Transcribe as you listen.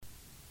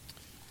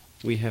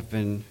We have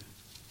been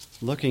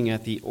looking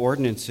at the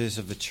ordinances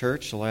of the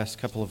church the last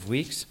couple of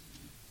weeks,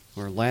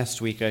 or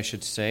last week I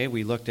should say.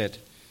 We looked at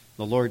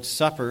the Lord's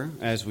Supper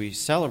as we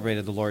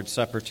celebrated the Lord's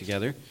Supper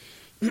together.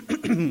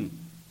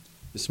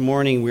 This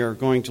morning we are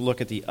going to look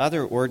at the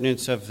other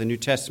ordinance of the New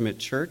Testament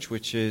church,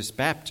 which is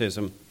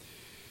baptism.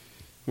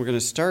 We're going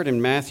to start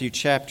in Matthew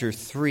chapter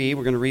 3.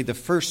 We're going to read the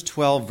first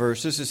 12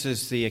 verses. This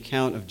is the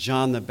account of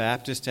John the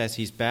Baptist as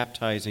he's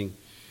baptizing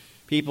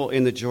people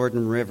in the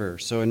Jordan River.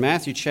 So in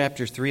Matthew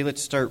chapter 3,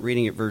 let's start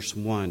reading at verse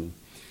 1.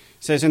 It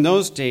says, "In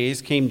those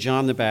days came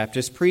John the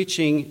Baptist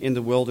preaching in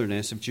the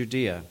wilderness of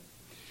Judea,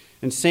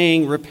 and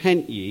saying,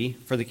 'Repent ye,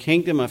 for the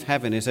kingdom of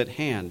heaven is at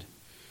hand.'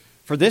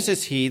 For this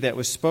is he that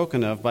was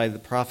spoken of by the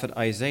prophet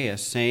Isaiah,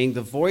 saying,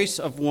 'The voice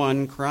of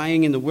one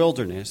crying in the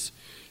wilderness,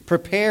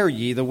 Prepare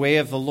ye the way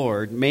of the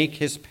Lord, make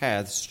his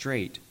paths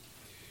straight.'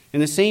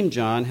 And the same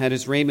John had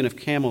his raiment of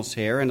camel's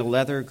hair and a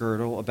leather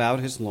girdle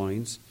about his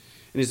loins,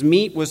 and his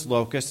meat was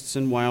locusts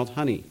and wild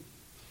honey.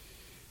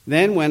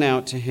 Then went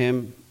out to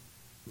him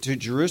to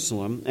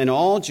Jerusalem and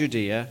all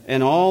Judea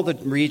and all the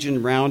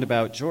region round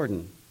about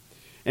Jordan,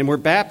 and were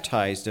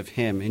baptized of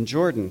him in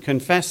Jordan,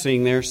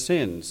 confessing their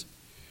sins.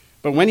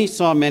 But when he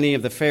saw many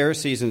of the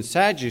Pharisees and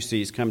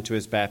Sadducees come to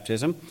his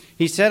baptism,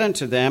 he said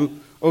unto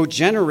them, O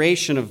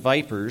generation of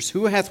vipers,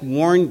 who hath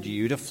warned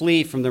you to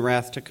flee from the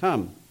wrath to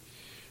come?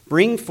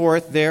 Bring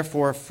forth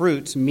therefore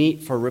fruits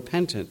meet for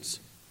repentance.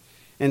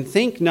 And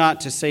think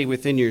not to say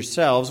within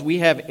yourselves, We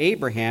have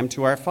Abraham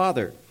to our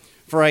father.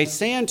 For I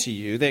say unto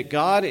you that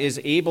God is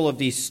able of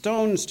these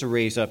stones to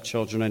raise up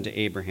children unto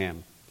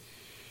Abraham.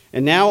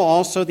 And now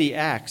also the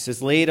axe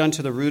is laid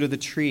unto the root of the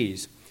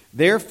trees.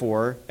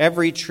 Therefore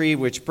every tree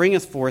which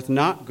bringeth forth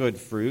not good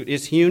fruit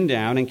is hewn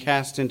down and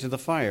cast into the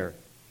fire.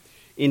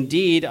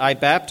 Indeed, I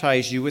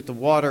baptize you with the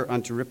water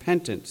unto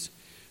repentance.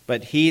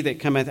 But he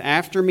that cometh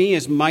after me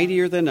is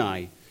mightier than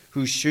I,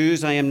 whose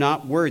shoes I am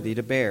not worthy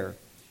to bear.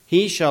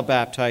 He shall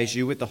baptize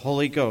you with the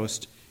Holy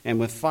Ghost and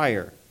with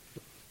fire,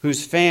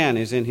 whose fan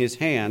is in his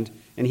hand,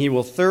 and he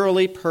will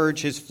thoroughly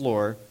purge his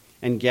floor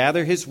and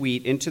gather his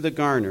wheat into the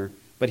garner,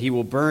 but he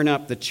will burn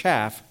up the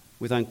chaff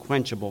with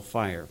unquenchable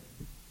fire."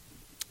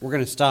 We're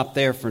going to stop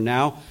there for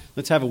now.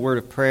 Let's have a word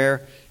of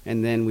prayer,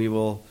 and then we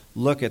will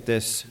look at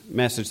this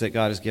message that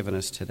God has given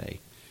us today.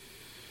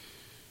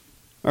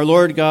 Our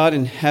Lord God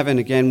in heaven,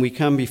 again, we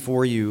come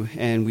before you,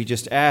 and we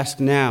just ask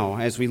now,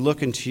 as we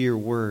look into your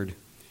word,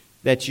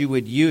 that you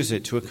would use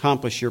it to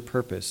accomplish your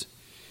purpose.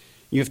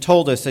 You have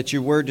told us that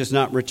your word does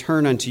not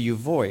return unto you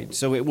void,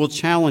 so it will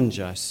challenge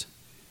us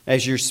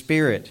as your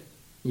Spirit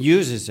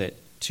uses it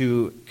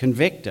to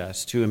convict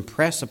us, to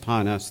impress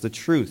upon us the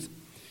truth,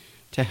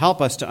 to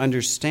help us to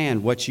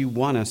understand what you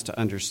want us to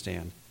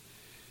understand,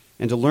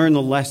 and to learn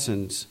the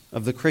lessons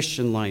of the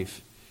Christian life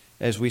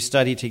as we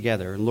study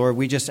together. And Lord,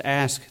 we just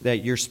ask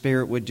that your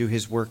Spirit would do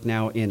his work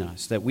now in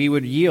us, that we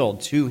would yield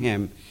to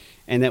him,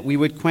 and that we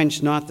would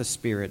quench not the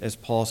Spirit as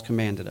Paul's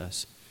commanded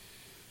us.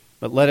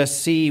 But let us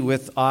see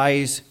with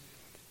eyes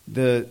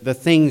the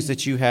things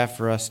that you have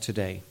for us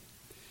today.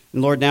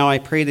 And Lord, now I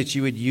pray that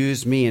you would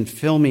use me and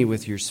fill me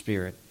with your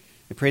Spirit.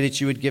 I pray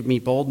that you would give me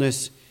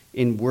boldness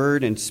in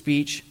word and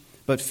speech,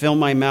 but fill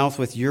my mouth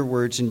with your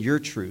words and your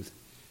truth,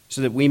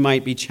 so that we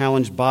might be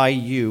challenged by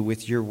you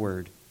with your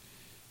word.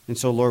 And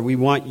so, Lord, we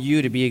want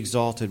you to be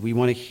exalted. We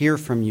want to hear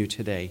from you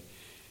today,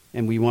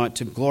 and we want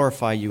to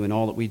glorify you in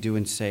all that we do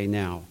and say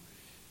now.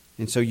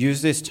 And so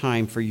use this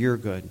time for your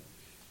good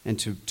and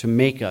to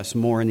make us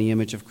more in the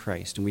image of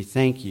Christ. And we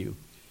thank you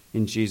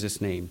in Jesus'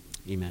 name.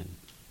 Amen.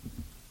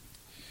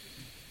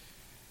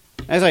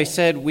 As I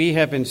said, we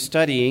have been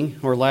studying,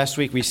 or last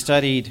week we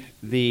studied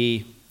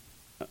the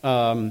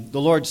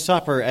Lord's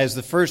Supper as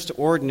the first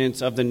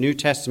ordinance of the New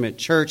Testament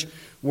church.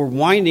 We're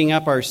winding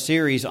up our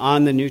series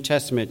on the New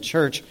Testament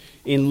church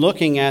in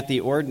looking at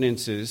the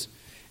ordinances.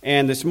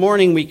 And this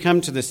morning we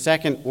come to the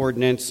second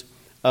ordinance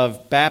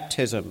of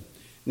baptism.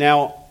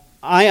 Now,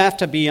 I have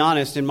to be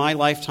honest, in my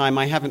lifetime,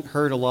 I haven't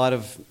heard a lot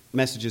of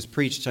messages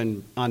preached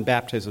on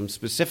baptism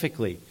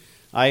specifically.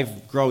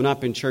 I've grown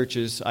up in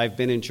churches. I've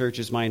been in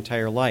churches my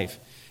entire life.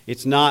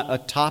 It's not a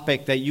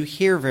topic that you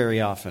hear very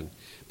often.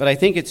 But I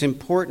think it's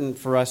important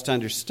for us to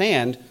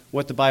understand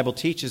what the Bible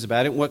teaches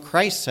about it, what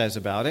Christ says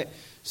about it,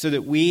 so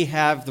that we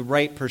have the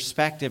right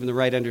perspective and the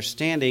right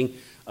understanding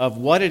of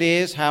what it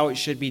is, how it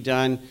should be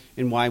done,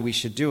 and why we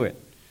should do it.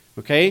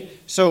 Okay?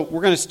 So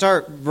we're going to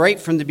start right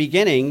from the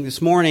beginning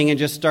this morning and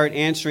just start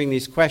answering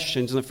these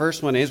questions. And the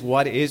first one is,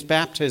 what is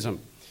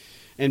baptism?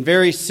 And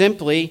very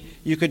simply,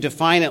 you could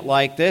define it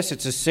like this.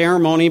 It's a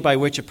ceremony by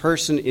which a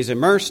person is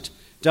immersed,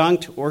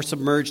 dunked, or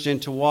submerged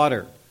into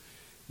water.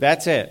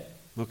 That's it.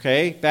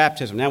 Okay?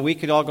 Baptism. Now, we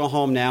could all go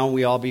home now and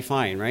we all be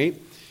fine,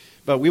 right?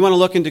 But we want to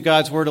look into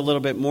God's Word a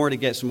little bit more to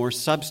get some more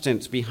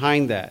substance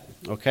behind that.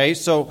 Okay?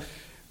 So,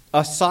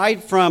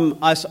 aside from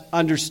us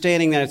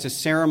understanding that it's a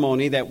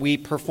ceremony that we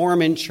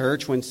perform in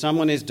church when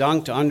someone is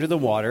dunked under the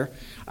water,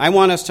 I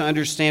want us to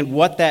understand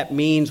what that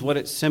means, what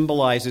it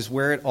symbolizes,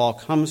 where it all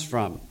comes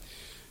from.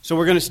 So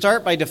we're going to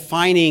start by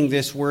defining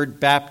this word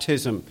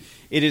baptism.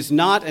 It is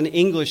not an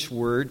English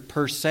word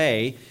per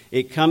se.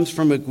 It comes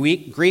from a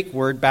Greek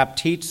word,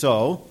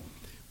 baptizo,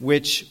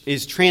 which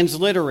is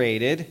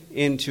transliterated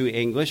into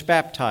English,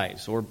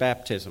 baptize or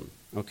baptism.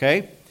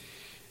 Okay?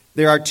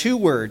 There are two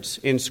words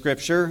in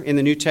Scripture in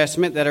the New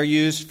Testament that are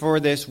used for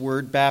this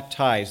word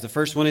baptize. The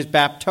first one is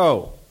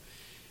bapto.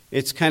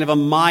 It's kind of a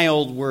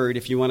mild word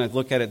if you want to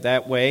look at it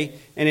that way.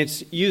 And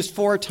it's used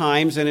 4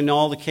 times, and in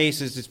all the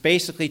cases, it's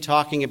basically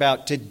talking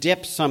about to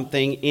dip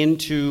something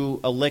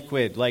into a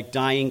liquid, like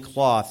dyeing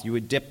cloth. You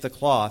would dip the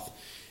cloth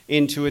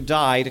into a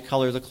dye to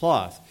color the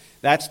cloth.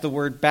 That's the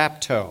word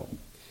bapto.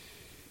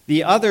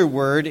 The other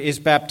word is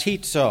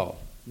baptizo.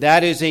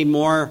 That is a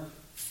more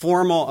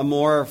formal, a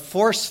more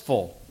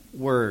forceful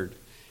word,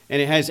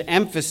 and it has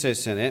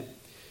emphasis in it.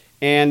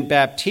 And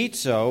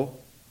baptizo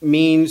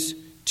means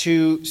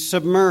to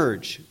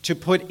submerge, to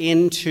put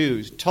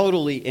into,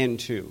 totally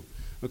into.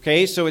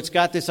 Okay, so it's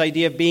got this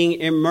idea of being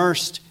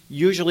immersed,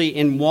 usually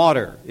in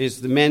water,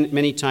 is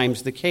many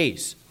times the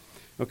case.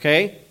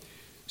 Okay,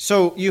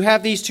 so you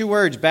have these two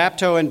words,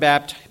 bapto and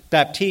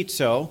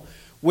baptizo,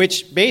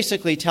 which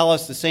basically tell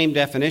us the same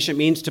definition. It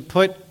means to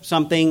put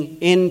something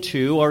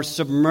into or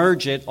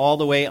submerge it all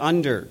the way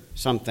under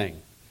something.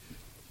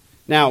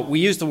 Now, we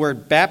use the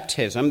word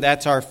baptism.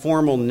 That's our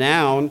formal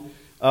noun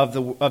of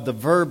the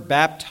verb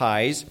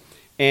baptize,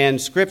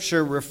 and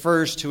Scripture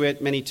refers to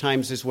it many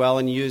times as well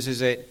and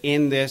uses it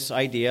in this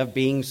idea of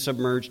being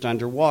submerged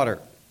underwater.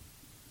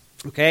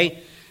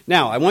 Okay?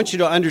 Now, I want you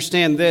to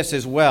understand this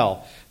as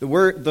well.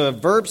 The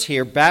verbs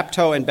here,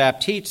 bapto and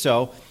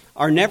baptizo,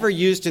 are never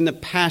used in the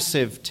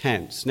passive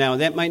tense. Now,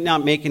 that might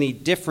not make any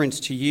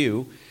difference to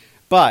you,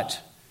 but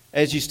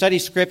as you study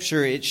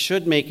Scripture, it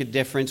should make a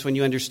difference when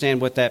you understand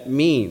what that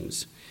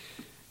means.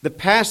 The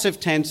passive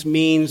tense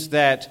means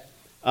that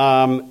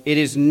it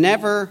is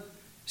never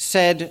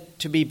said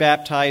to be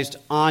baptized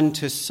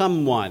onto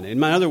someone.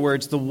 In other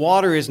words, the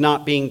water is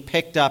not being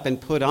picked up and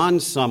put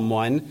on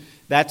someone.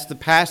 That's the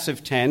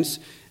passive tense.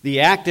 The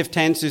active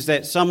tense is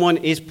that someone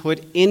is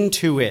put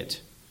into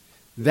it.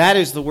 That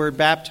is the word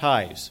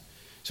baptize.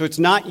 So it's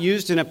not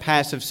used in a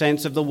passive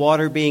sense of the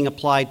water being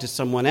applied to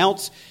someone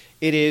else.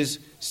 It is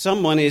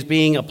someone is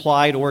being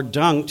applied or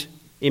dunked,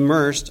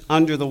 immersed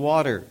under the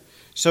water.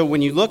 So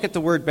when you look at the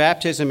word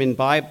baptism in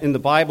the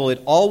Bible,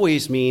 it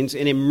always means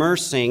an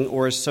immersing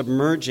or a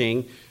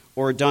submerging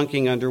or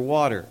dunking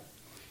underwater.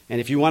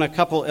 And if you want a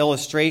couple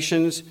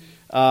illustrations,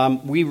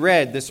 we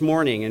read this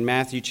morning in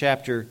Matthew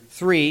chapter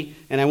 3,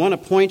 and I want to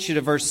point you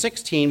to verse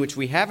 16, which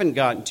we haven't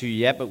gotten to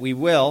yet, but we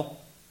will.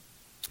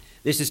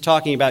 This is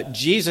talking about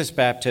Jesus'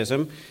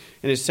 baptism,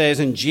 and it says,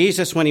 "And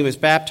Jesus, when he was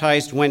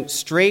baptized, went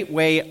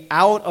straightway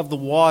out of the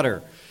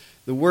water."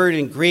 The word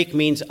in Greek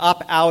means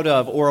up out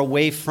of or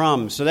away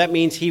from. So that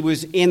means he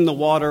was in the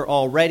water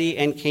already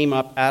and came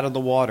up out of the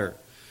water.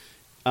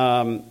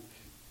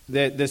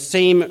 The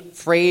same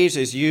phrase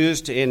is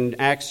used in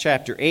Acts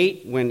chapter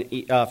 8 when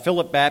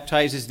Philip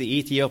baptizes the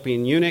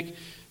Ethiopian eunuch.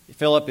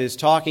 Philip is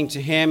talking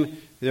to him.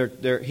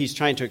 He's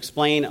trying to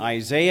explain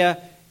Isaiah,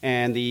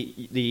 and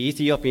the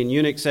Ethiopian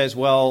eunuch says,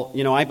 "Well,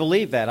 I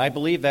believe that. I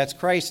believe that's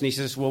Christ." And he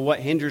says, "Well,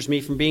 what hinders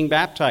me from being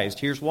baptized?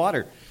 Here's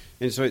water."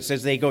 And so it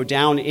says they go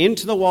down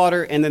into the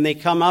water and then they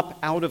come up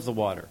out of the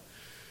water.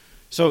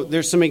 So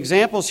there's some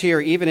examples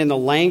here, even in the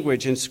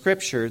language in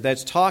Scripture,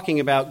 that's talking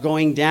about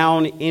going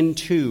down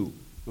into.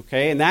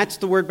 Okay, and that's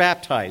the word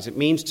baptize. It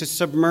means to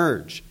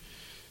submerge.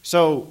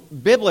 So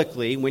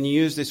biblically, when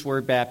you use this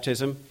word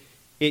baptism,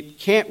 it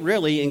can't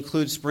really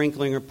include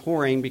sprinkling or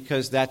pouring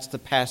because that's the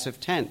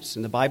passive tense.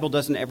 And the Bible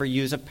doesn't ever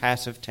use a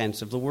passive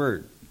tense of the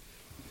word.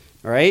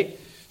 All right?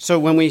 So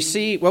what we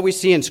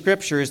see in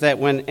Scripture is that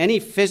when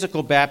any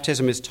physical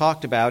baptism is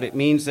talked about, it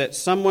means that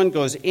someone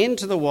goes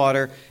into the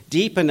water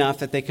deep enough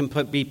that they can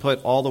be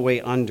put all the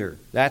way under.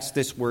 That's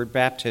this word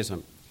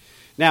baptism.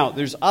 Now,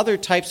 there's other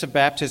types of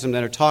baptism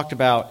that are talked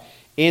about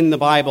in the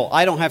Bible.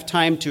 I don't have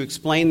time to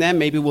explain them.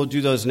 Maybe we'll do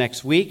those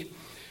next week.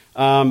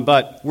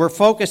 But we're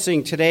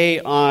focusing today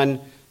on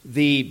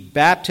the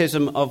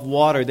baptism of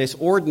water, this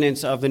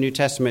ordinance of the New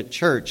Testament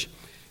church.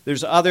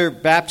 There's other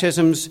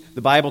baptisms the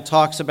Bible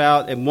talks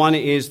about, and one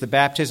is the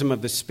baptism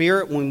of the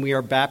Spirit when we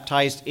are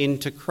baptized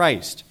into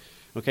Christ.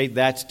 Okay,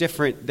 that's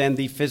different than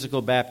the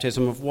physical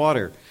baptism of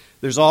water.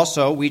 There's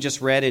also, we just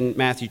read in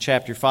Matthew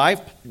chapter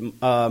 5,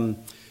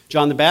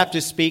 John the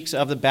Baptist speaks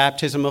of the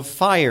baptism of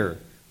fire.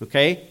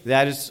 Okay,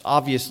 that is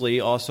obviously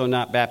also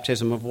not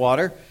baptism of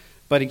water.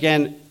 But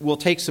again, we'll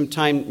take some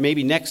time,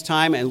 maybe next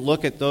time, and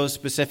look at those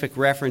specific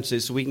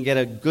references so we can get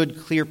a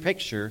good, clear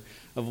picture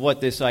of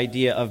what this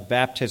idea of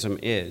baptism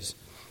is.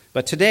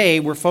 But today,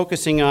 we're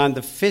focusing on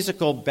the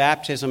physical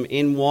baptism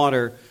in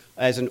water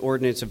as an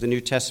ordinance of the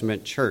New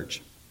Testament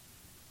church.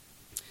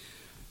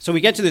 So we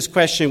get to this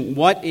question,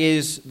 what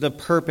is the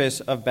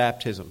purpose of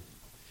baptism?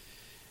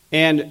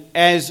 And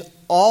as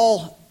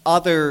all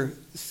other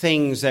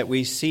things that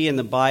we see in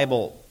the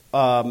Bible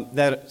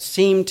that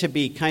seem to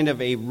be kind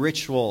of a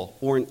ritual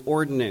or an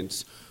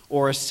ordinance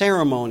or a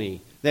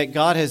ceremony that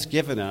God has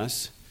given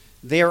us,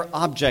 they are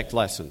object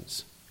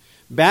lessons.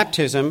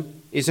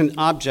 Baptism is an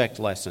object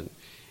lesson.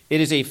 It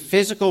is a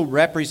physical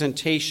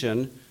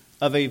representation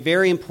of a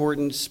very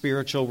important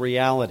spiritual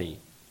reality.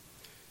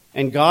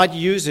 And God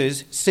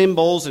uses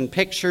symbols and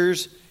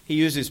pictures. He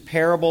uses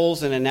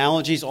parables and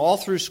analogies all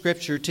through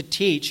Scripture to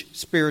teach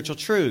spiritual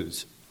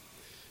truths.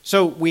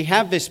 So we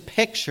have this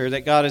picture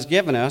that God has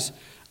given us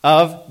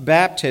of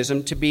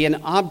baptism to be an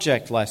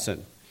object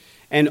lesson.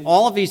 And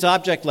all of these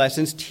object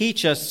lessons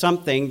teach us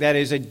something that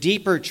is a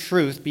deeper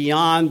truth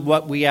beyond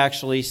what we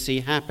actually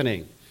see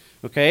happening.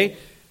 Okay?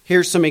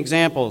 Here's some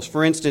examples.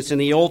 For instance, in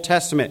the Old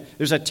Testament,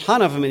 there's a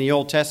ton of them in the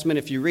Old Testament.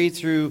 If you read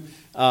through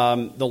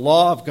the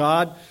law of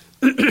God,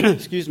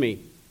 excuse me,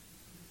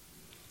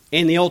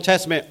 in the Old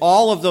Testament,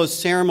 all of those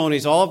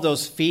ceremonies, all of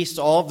those feasts,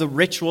 all of the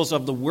rituals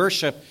of the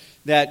worship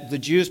that the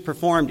Jews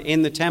performed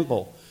in the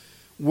temple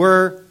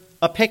were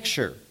a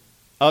picture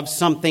of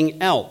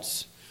something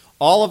else.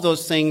 All of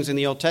those things in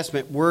the Old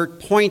Testament were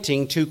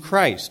pointing to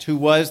Christ, who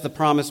was the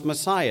promised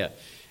Messiah.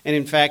 And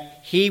in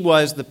fact, he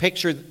was the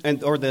picture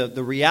or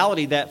the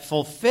reality that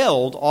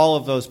fulfilled all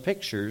of those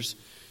pictures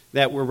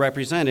that were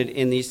represented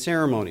in these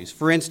ceremonies.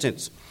 For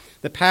instance,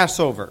 the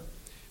Passover.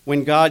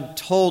 When God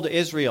told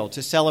Israel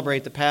to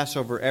celebrate the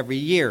Passover every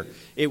year,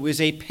 it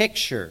was a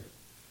picture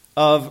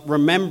of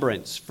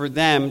remembrance for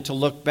them to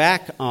look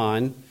back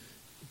on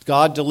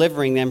God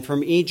delivering them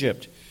from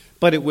Egypt.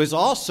 But it was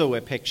also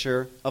a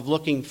picture of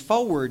looking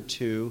forward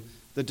to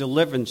the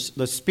deliverance,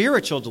 the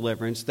spiritual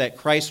deliverance that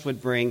Christ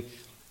would bring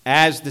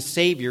as the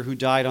Savior who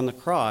died on the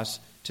cross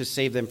to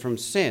save them from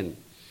sin.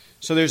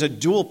 So there's a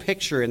dual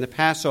picture in the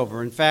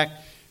Passover. In fact,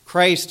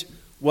 Christ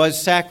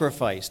was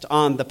sacrificed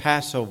on the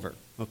Passover.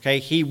 Okay,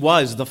 he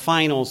was the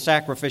final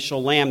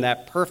sacrificial lamb,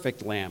 that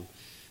perfect lamb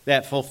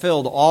that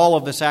fulfilled all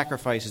of the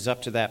sacrifices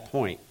up to that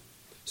point.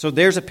 So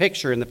there's a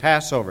picture in the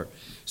Passover.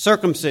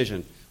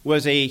 Circumcision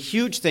was a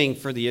huge thing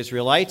for the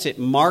Israelites. It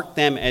marked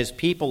them as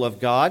people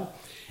of God.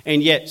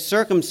 And yet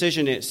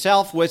circumcision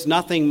itself was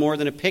nothing more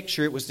than a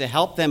picture. It was to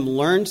help them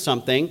learn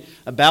something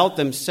about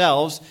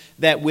themselves,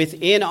 that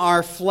within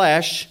our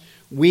flesh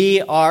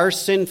we are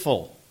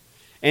sinful.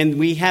 And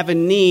we have a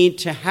need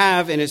to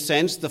have, in a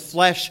sense, the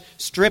flesh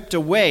stripped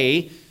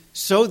away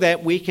so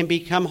that we can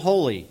become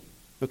holy.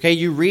 Okay,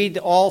 you read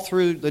all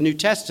through the New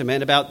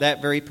Testament about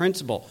that very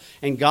principle.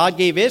 And God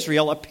gave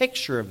Israel a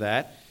picture of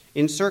that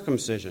in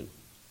circumcision.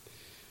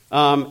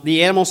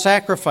 The animal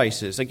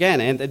sacrifices, again,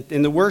 and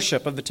in the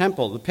worship of the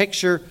temple, the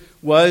picture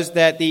was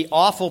that the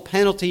awful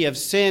penalty of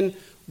sin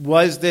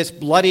was this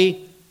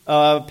bloody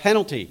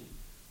penalty.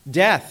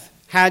 Death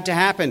had to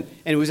happen,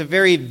 and it was a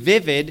very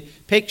vivid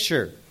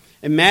picture.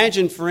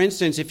 Imagine, for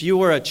instance, if you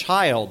were a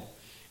child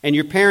and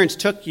your parents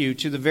took you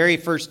to the very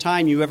first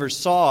time you ever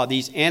saw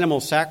these animal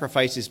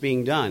sacrifices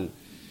being done.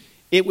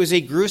 It was a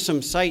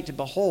gruesome sight to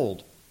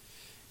behold.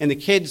 And the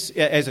kids,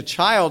 as a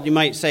child, you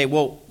might say,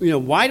 well,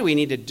 why do we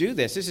need to do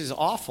this? This is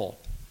awful.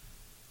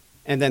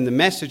 And then the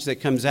message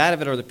that comes out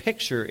of it, or the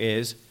picture,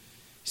 is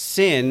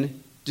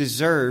sin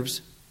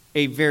deserves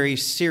a very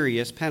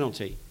serious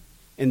penalty.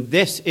 And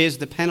this is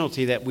the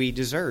penalty that we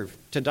deserve,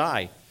 to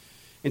die.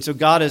 And so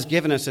God has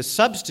given us a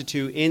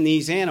substitute in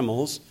these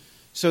animals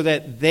so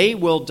that they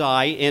will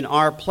die in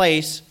our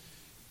place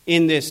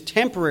in this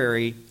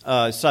temporary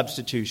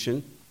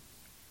substitution,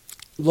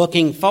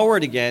 looking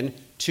forward again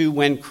to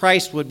when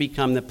Christ would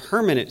become the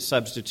permanent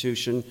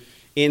substitution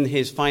in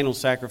his final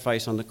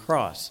sacrifice on the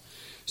cross.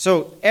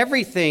 So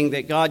everything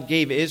that God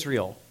gave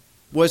Israel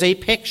was a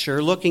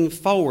picture looking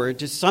forward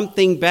to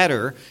something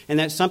better, and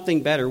that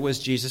something better was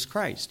Jesus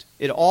Christ.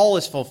 It all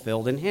is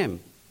fulfilled in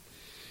him.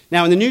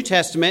 Now in the New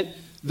Testament,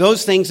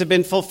 those things have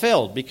been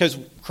fulfilled because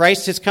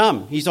Christ has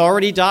come. He's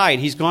already died.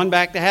 He's gone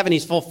back to heaven.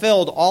 He's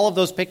fulfilled all of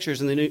those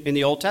pictures in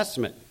the Old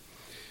Testament.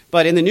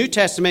 But in the New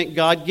Testament,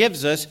 God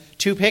gives us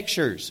two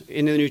pictures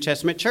in the New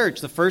Testament church.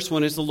 The first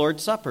one is the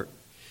Lord's Supper.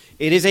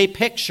 It is a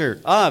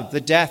picture of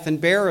the death and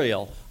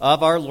burial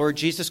of our Lord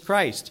Jesus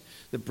Christ.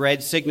 The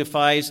bread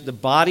signifies the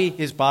body,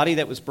 his body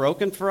that was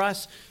broken for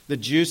us. The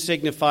juice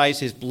signifies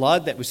his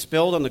blood that was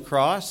spilled on the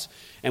cross.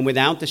 And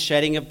without the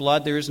shedding of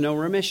blood, there is no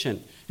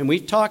remission. And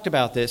we've talked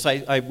about this.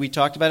 We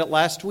talked about it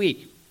last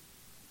week.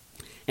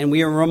 And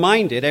we are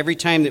reminded every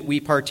time that we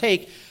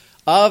partake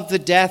of the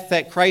death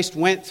that Christ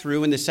went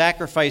through and the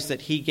sacrifice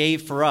that he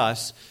gave for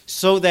us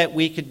so that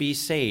we could be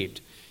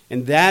saved.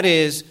 And that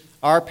is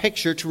our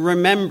picture to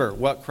remember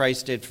what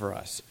Christ did for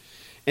us.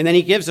 And then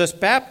he gives us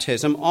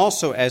baptism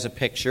also as a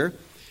picture.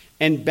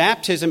 And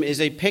baptism is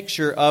a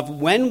picture of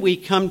when we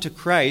come to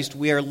Christ,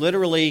 we are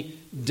literally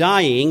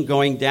dying,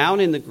 going down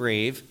in the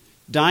grave,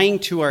 dying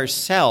to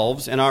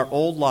ourselves and our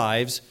old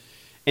lives,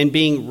 and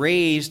being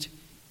raised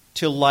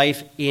to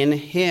life in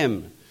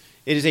him.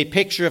 It is a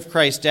picture of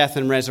Christ's death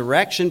and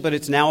resurrection, but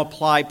it's now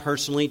applied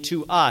personally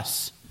to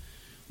us.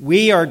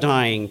 We are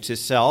dying to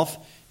self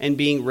and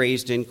being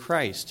raised in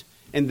Christ.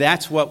 And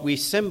that's what we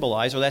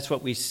symbolize, or that's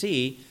what we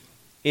see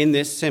in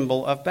this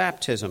symbol of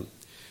baptism.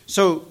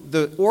 So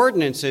the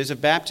ordinances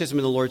of baptism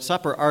and the Lord's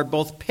Supper are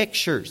both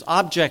pictures,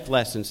 object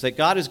lessons that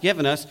God has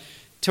given us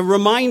to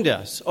remind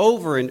us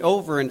over and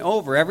over and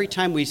over, every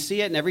time we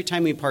see it and every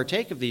time we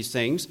partake of these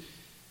things,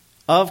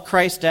 of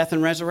Christ's death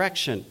and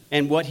resurrection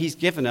and what he's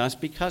given us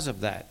because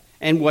of that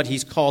and what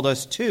he's called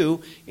us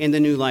to in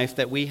the new life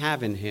that we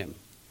have in him.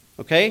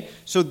 Okay?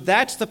 So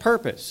that's the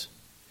purpose.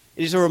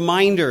 It is a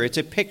reminder, it's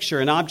a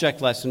picture, an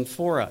object lesson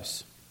for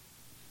us.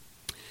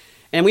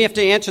 And we have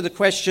to answer the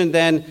question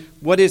then,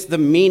 what is the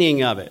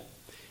meaning of it?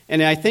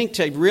 And I think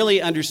to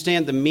really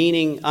understand the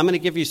meaning, I'm going to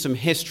give you some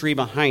history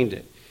behind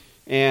it.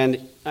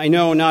 And I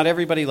know not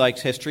everybody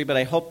likes history, but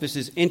I hope this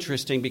is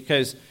interesting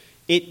because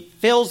it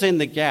fills in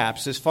the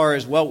gaps as far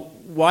as, well,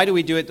 why do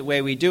we do it the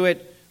way we do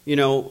it? You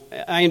know,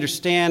 I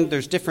understand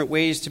there's different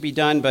ways to be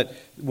done, but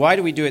why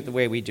do we do it the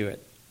way we do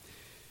it?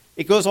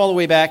 It goes all the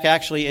way back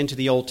actually into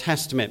the Old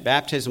Testament.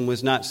 Baptism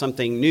was not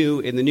something new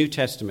in the New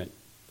Testament.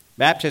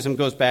 Baptism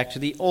goes back to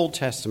the Old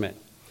Testament.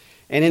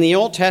 And in the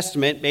Old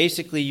Testament,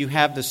 basically you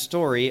have the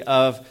story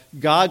of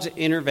God's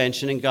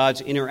intervention and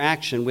God's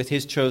interaction with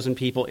his chosen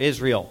people,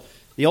 Israel.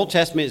 The Old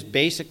Testament is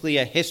basically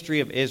a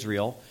history of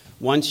Israel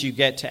once you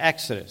get to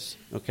Exodus,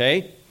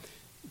 okay?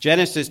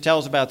 Genesis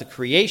tells about the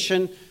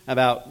creation,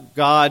 about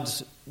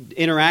God's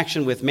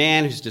interaction with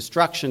man, his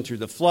destruction through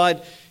the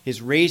flood,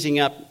 his raising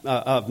up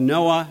of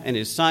Noah and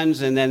his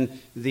sons, and then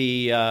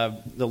the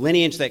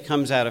lineage that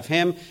comes out of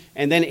him,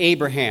 and then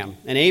Abraham.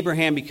 And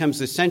Abraham becomes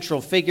the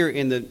central figure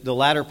in the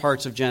latter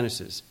parts of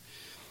Genesis.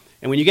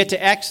 And when you get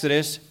to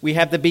Exodus, we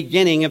have the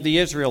beginning of the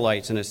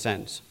Israelites in a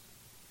sense.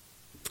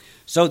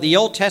 So the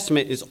Old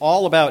Testament is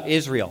all about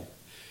Israel.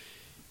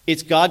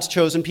 It's God's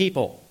chosen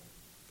people.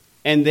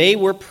 And they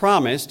were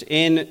promised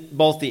in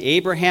both the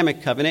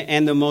Abrahamic covenant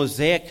and the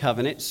Mosaic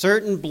covenant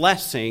certain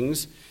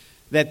blessings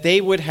that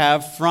they would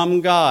have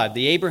from God.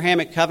 The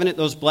Abrahamic covenant,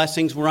 those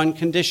blessings were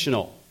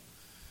unconditional.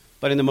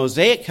 But in the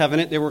Mosaic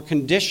covenant, there were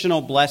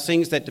conditional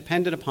blessings that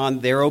depended upon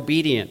their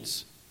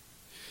obedience.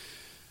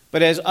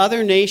 But as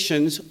other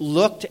nations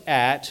looked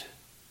at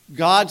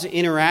God's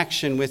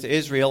interaction with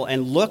Israel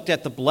and looked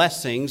at the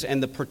blessings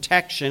and the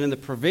protection and the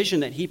provision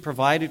that he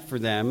provided for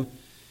them,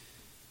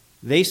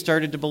 they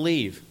started to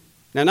believe.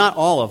 Now, not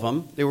all of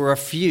them. There were a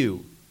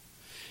few.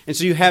 And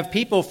so you have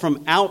people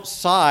from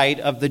outside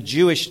of the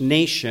Jewish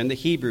nation, the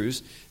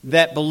Hebrews,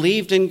 that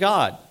believed in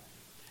God.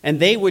 And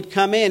they would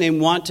come in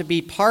and want to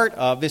be part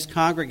of this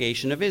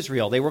congregation of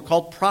Israel. They were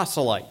called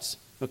proselytes.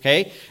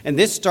 Okay? And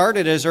this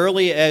started as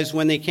early as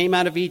when they came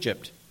out of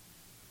Egypt.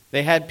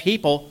 They had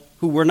people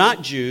who were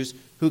not Jews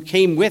who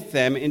came with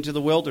them into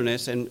the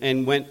wilderness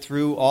and went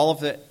through all of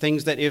the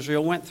things that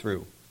Israel went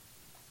through.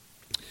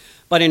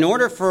 But in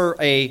order for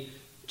a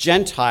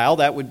Gentile,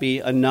 that would be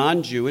a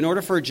non-Jew, in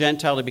order for a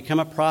Gentile to become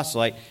a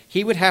proselyte,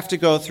 he would have to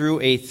go through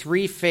a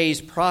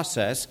 3-phase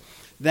process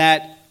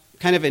that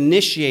kind of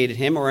initiated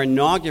him or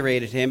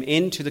inaugurated him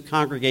into the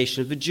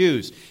congregation of the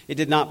Jews. It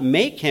did not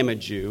make him a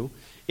Jew,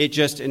 it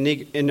just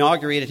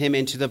inaugurated him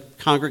into the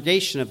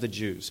congregation of the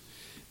Jews.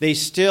 They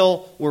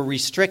still were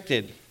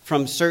restricted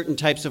from certain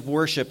types of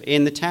worship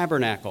in the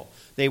tabernacle.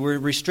 They were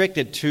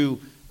restricted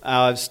to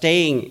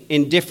staying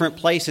in different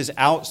places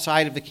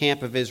outside of the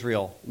camp of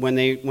Israel when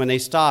they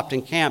stopped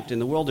and camped in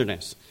the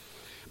wilderness.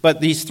 But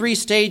these 3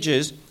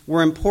 stages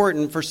were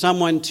important for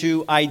someone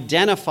to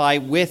identify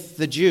with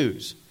the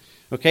Jews.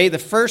 Okay, the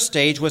first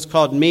stage was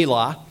called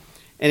Milah,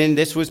 and then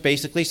this was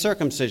basically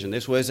circumcision.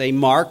 This was a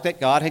mark that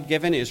God had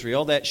given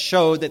Israel that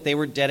showed that they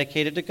were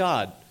dedicated to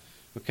God.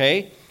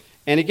 Okay?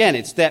 And again,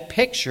 it's that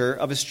picture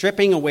of a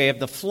stripping away of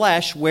the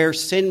flesh where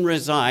sin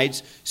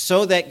resides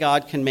so that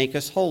God can make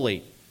us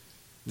holy.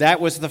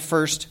 That was the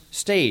first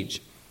stage.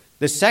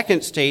 The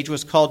second stage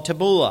was called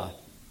Tabula.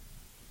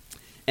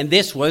 And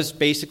this was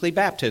basically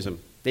baptism.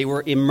 They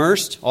were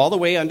immersed all the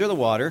way under the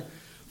water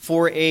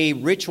for a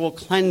ritual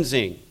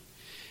cleansing.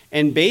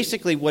 And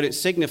basically what it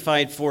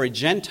signified for a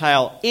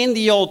Gentile in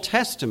the Old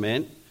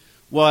Testament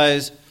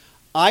was,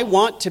 I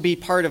want to be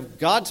part of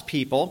God's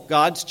people,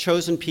 God's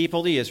chosen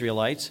people, the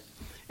Israelites.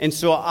 And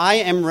so I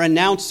am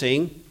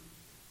renouncing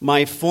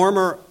my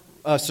former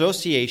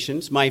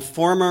associations, my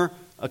former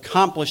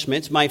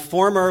accomplishments, my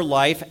former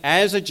life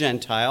as a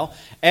Gentile.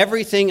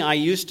 Everything I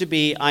used to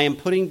be, I am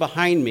putting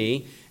behind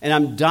me, and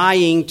I'm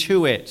dying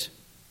to it.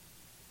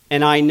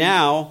 And I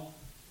now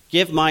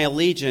give my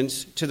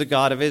allegiance to the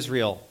God of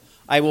Israel.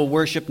 I will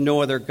worship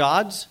no other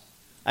gods.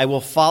 I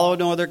will follow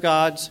no other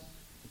gods.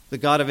 The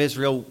God of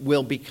Israel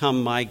will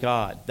become my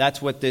God.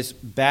 That's what this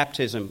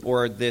baptism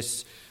or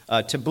this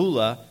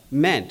tabula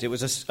meant. It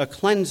was a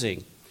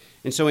cleansing.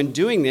 And so in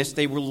doing this,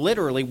 they were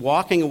literally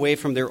walking away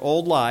from their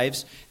old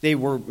lives. They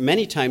were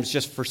many times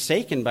just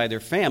forsaken by their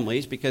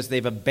families because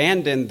they've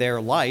abandoned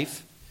their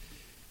life,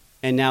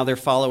 and now they're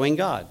following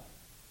God.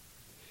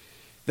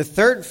 The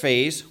third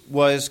phase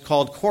was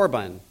called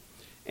Korban,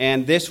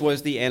 and this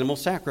was the animal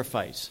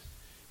sacrifice.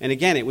 And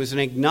again, it was an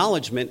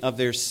acknowledgement of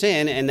their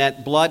sin, and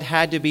that blood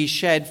had to be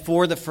shed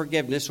for the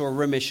forgiveness or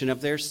remission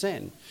of their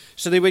sin.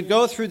 So they would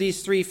go through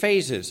these 3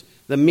 phases: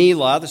 the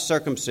Milah, the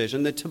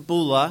circumcision, the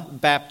Tabula,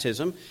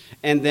 baptism,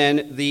 and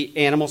then the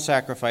animal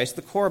sacrifice,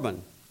 the Korban.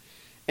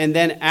 And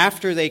then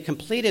after they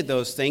completed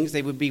those things,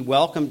 they would be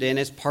welcomed in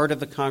as part of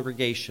the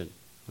congregation.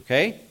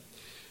 Okay?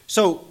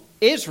 So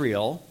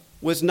Israel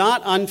was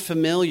not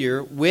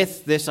unfamiliar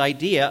with this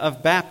idea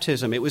of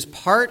baptism. It was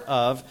part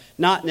of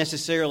not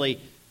necessarily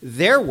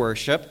their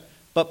worship,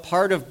 but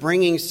part of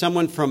bringing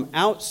someone from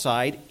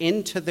outside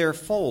into their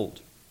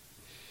fold.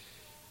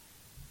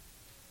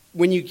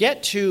 When you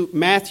get to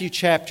Matthew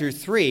chapter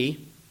 3,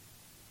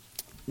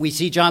 we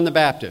see John the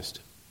Baptist.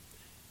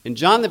 And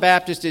John the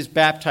Baptist is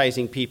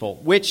baptizing people,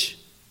 which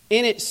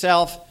in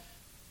itself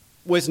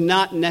was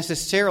not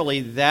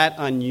necessarily that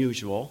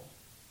unusual,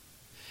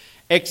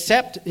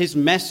 except his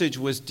message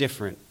was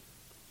different.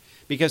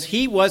 Because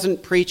he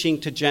wasn't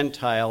preaching to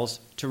Gentiles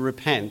to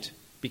repent,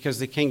 because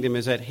the kingdom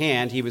is at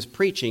hand. He was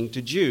preaching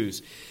to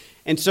Jews.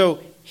 And so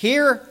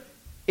here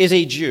is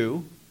a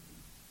Jew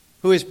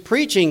who is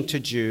preaching to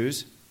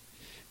Jews,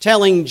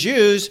 telling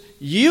Jews,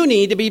 you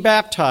need to be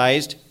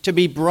baptized to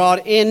be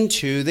brought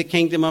into the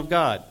kingdom of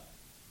God.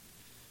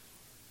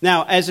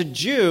 Now, as a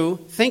Jew,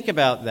 think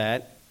about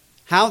that,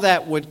 how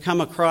that would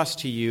come across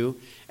to you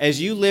as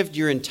you lived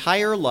your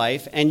entire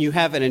life and you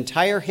have an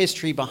entire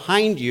history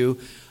behind you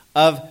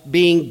of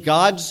being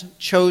God's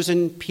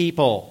chosen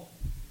people.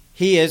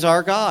 He is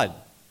our God.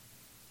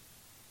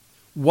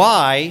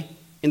 Why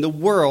in the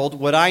world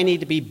would I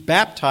need to be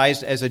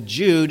baptized as a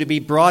Jew to be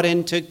brought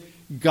into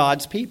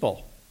God's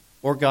people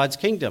or God's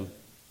kingdom?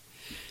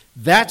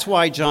 That's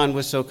why John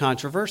was so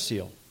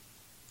controversial.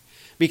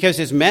 Because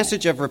his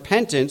message of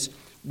repentance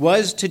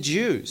was to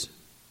Jews.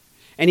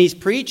 And he's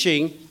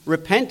preaching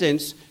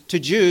repentance to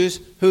Jews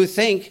who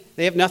think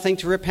they have nothing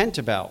to repent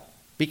about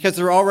because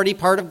they're already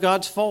part of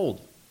God's fold.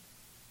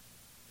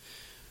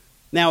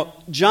 Now,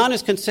 John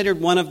is considered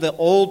one of the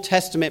Old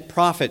Testament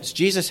prophets.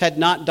 Jesus had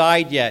not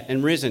died yet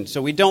and risen,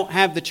 so we don't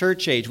have the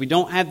church age. We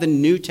don't have the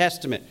New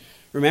Testament.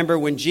 Remember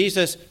when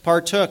Jesus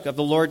partook of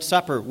the Lord's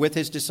Supper with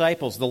his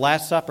disciples, the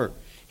Last Supper,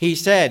 he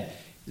said,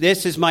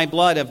 this is my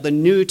blood of the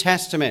New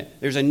Testament.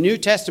 There's a New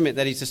Testament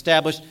that he's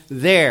established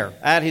there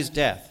at his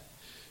death.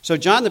 So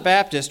John the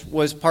Baptist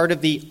was part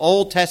of the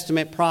Old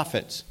Testament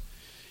prophets.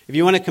 If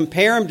you want to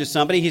compare him to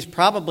somebody, he's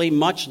probably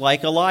much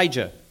like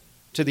Elijah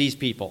to these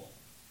people.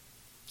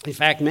 In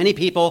fact, many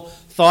people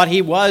thought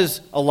he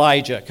was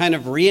Elijah, kind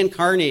of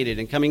reincarnated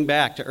and coming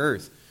back to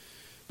earth.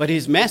 But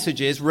his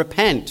message is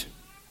repent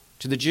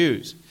to the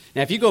Jews.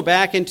 Now, if you go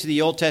back into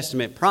the Old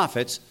Testament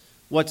prophets,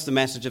 what's the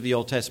message of the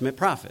Old Testament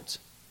prophets?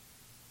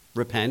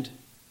 Repent,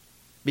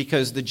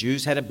 because the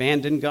Jews had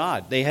abandoned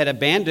God. They had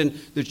abandoned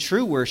the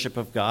true worship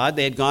of God.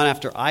 They had gone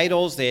after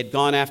idols. They had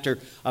gone after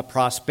a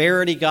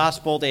prosperity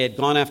gospel. They had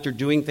gone after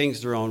doing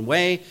things their own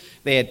way.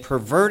 They had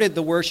perverted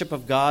the worship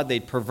of God.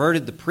 They'd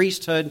perverted the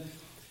priesthood.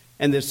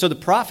 And so the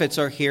prophets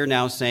are here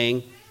now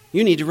saying,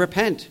 you need to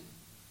repent.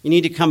 You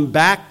need to come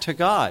back to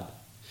God.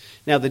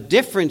 Now the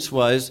difference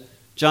was,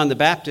 John the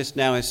Baptist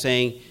now is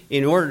saying,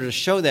 in order to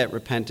show that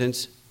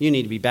repentance, you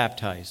need to be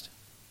baptized.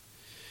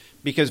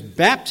 Because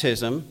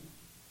baptism,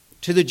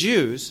 to the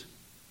Jews,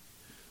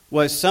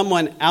 was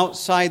someone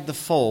outside the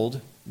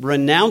fold,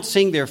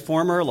 renouncing their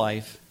former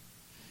life,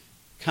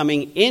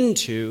 coming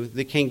into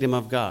the kingdom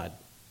of God.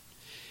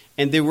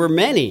 And there were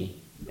many,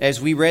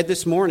 as we read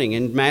this morning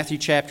in Matthew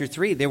chapter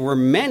 3, there were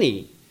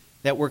many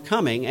that were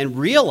coming and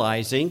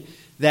realizing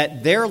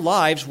that their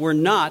lives were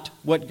not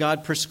what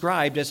God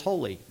prescribed as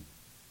holy.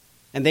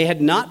 And they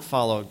had not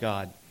followed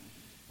God.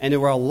 And there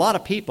were a lot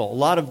of people, a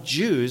lot of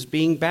Jews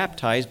being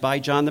baptized by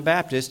John the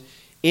Baptist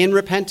in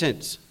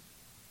repentance.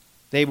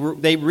 They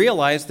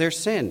realized their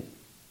sin.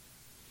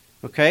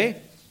 Okay?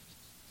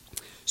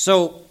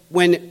 So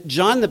when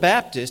John the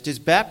Baptist is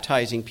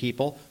baptizing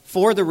people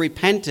for the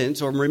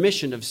repentance or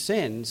remission of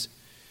sins,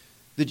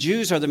 the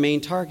Jews are the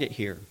main target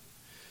here.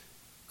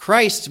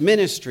 Christ's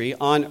ministry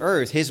on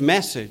earth, his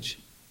message,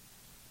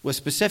 was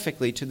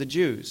specifically to the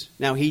Jews.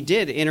 Now, he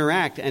did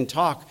interact and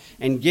talk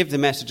and give the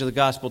message of the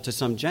gospel to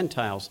some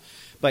Gentiles,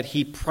 but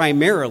he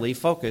primarily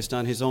focused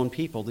on his own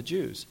people, the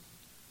Jews.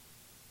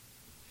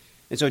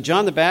 And so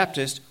John the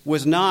Baptist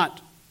was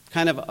not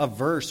kind of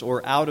averse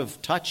or out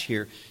of touch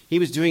here. He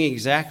was doing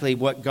exactly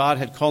what God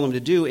had called him to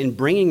do in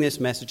bringing this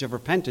message of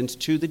repentance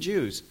to the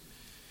Jews.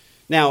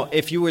 Now,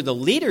 if you were the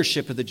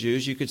leadership of the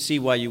Jews, you could see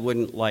why you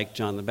wouldn't like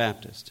John the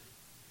Baptist.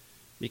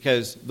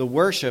 Because the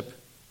worship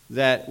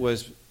that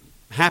was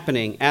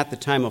happening at the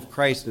time of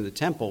Christ in the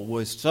temple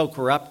was so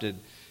corrupted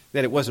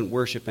that it wasn't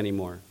worship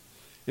anymore.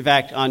 In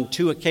fact, on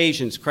 2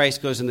 occasions,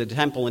 Christ goes in the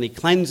temple and he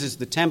cleanses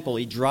the temple.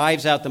 He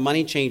drives out the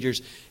money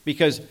changers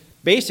because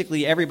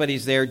basically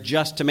everybody's there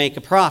just to make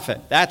a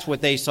profit. That's what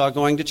they saw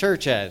going to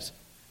church as.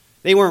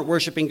 They weren't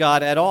worshiping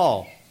God at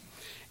all.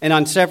 And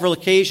on several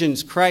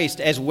occasions, Christ,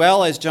 as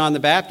well as John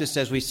the Baptist,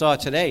 as we saw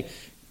today,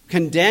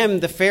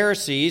 condemned the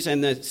Pharisees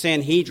and the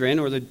Sanhedrin,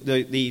 or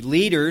the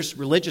leaders,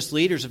 religious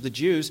leaders of the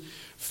Jews,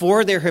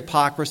 for their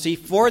hypocrisy,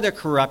 for their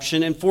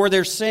corruption, and for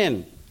their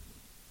sin.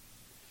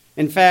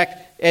 In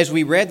fact, as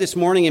we read this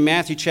morning in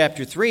Matthew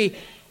chapter 3,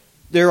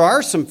 there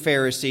are some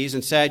Pharisees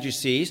and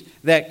Sadducees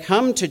that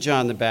come to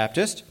John the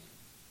Baptist,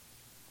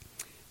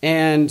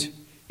 and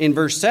in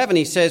verse 7,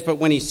 he says, "But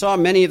when he saw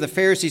many of the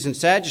Pharisees and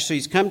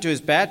Sadducees come to his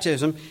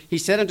baptism, he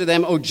said unto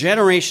them, O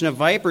generation of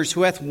vipers,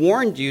 who hath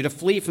warned you to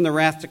flee from the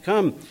wrath to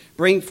come?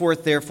 Bring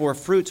forth therefore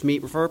fruits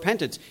meet for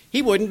repentance."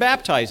 He wouldn't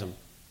baptize them.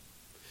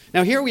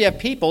 Now here we have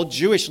people,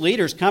 Jewish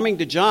leaders, coming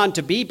to John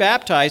to be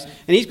baptized,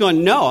 and he's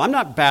going, "No, I'm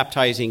not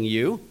baptizing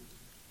you,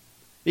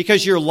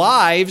 because your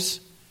lives,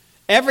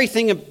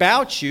 everything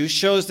about you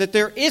shows that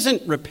there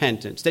isn't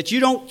repentance, that you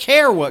don't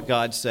care what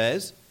God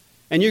says,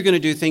 and you're going to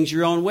do things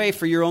your own way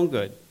for your own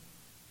good."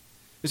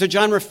 And so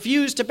John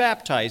refused to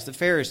baptize the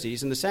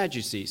Pharisees and the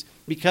Sadducees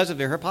because of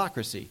their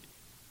hypocrisy.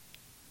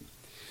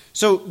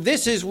 So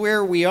this is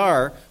where we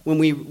are when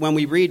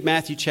we read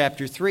Matthew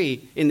chapter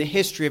 3 in the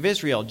history of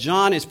Israel.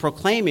 John is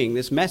proclaiming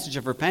this message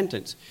of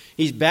repentance.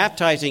 He's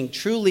baptizing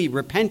truly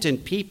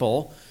repentant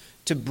people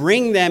to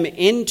bring them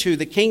into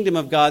the kingdom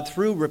of God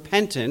through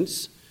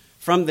repentance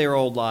from their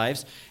old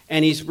lives.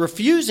 And he's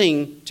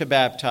refusing to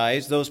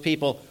baptize those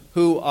people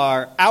who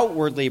are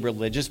outwardly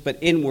religious, but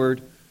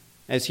inward,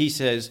 as he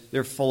says,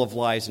 they're full of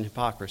lies and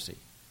hypocrisy.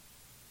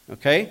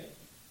 Okay?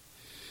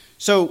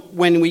 So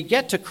when we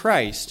get to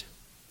Christ,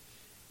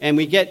 and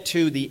we get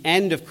to the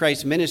end of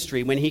Christ's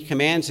ministry, when he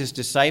commands his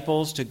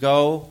disciples to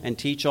go and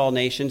teach all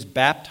nations,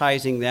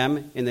 baptizing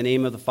them in the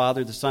name of the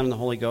Father, the Son, and the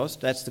Holy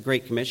Ghost, that's the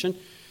Great Commission,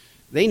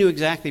 they knew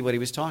exactly what he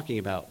was talking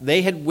about.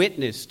 They had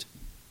witnessed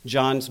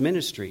John's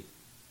ministry.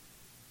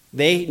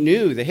 They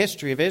knew the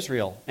history of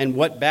Israel and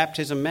what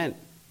baptism meant.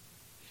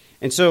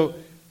 And so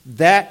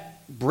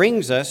that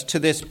brings us to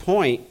this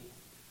point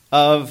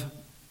of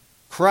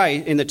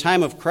Christ, in the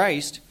time of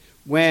Christ,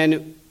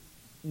 when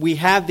we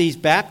have these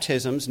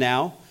baptisms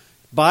now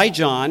by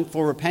John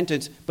for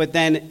repentance, but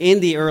then in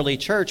the early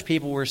church,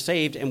 people were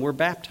saved and were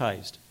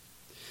baptized.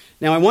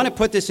 Now, I want to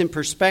put this in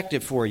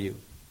perspective for you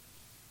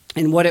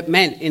and what it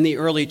meant in the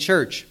early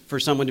church for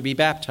someone to be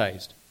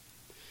baptized.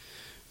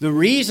 The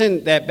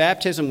reason that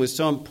baptism was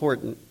so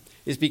important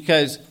is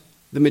because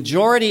the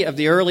majority of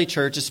the early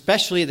church,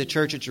 especially the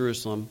church at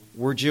Jerusalem,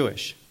 were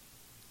Jewish.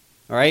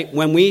 All right?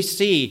 When we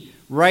see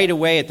right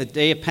away at the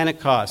day of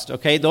Pentecost,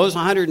 okay, those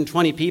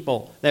 120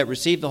 people that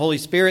received the Holy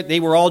Spirit, they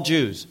were all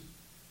Jews.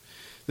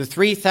 The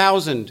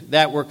 3,000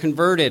 that were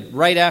converted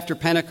right after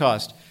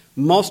Pentecost,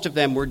 most of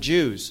them were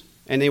Jews,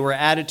 and they were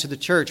added to the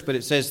church, but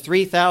it says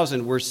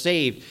 3,000 were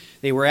saved.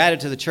 They were added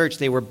to the church.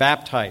 They were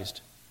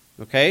baptized.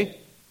 Okay?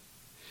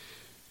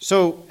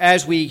 So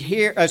as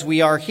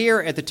we are here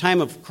at the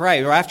time of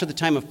Christ, or after the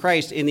time of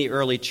Christ in the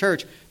early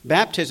church,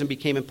 baptism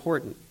became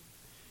important.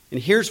 And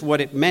here's what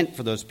it meant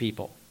for those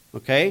people.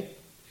 Okay?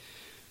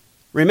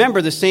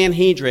 Remember, the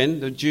Sanhedrin,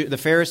 the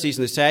Pharisees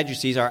and the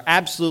Sadducees, are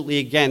absolutely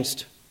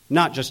against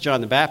not just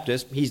John the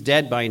Baptist, he's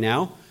dead by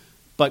now,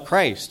 but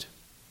Christ,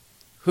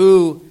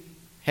 who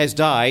has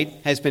died,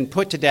 has been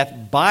put to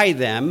death by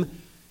them,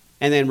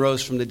 and then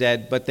rose from the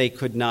dead, but they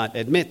could not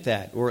admit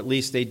that, or at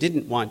least they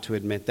didn't want to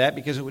admit that,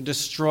 because it would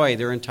destroy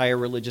their entire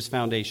religious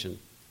foundation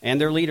and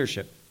their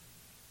leadership.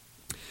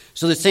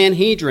 So the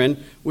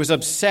Sanhedrin was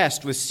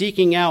obsessed with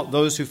seeking out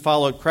those who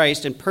followed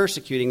Christ and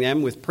persecuting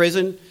them with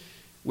prison,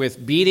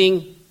 with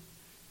beating,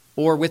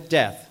 or with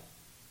death.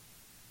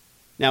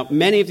 Now,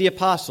 many of the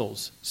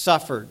apostles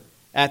suffered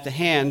at the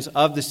hands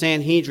of the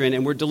Sanhedrin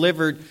and were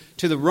delivered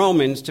to the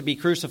Romans to be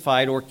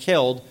crucified or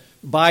killed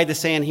by the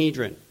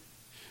Sanhedrin.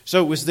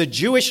 So it was the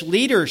Jewish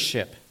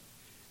leadership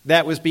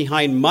that was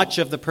behind much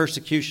of the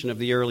persecution of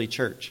the early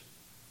church.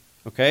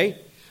 Okay?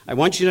 I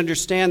want you to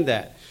understand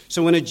that.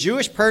 So when a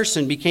Jewish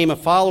person became a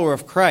follower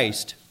of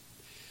Christ,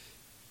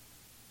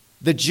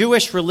 the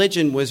Jewish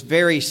religion was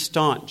very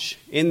staunch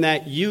in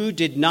that you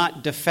did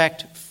not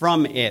defect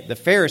from it. The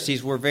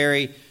Pharisees were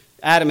very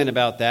adamant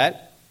about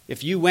that.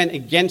 If you went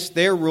against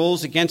their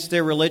rules, against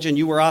their religion,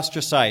 you were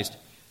ostracized.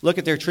 Look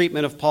at their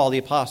treatment of Paul the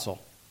Apostle.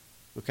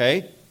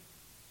 Okay?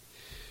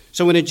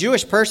 So when a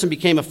Jewish person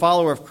became a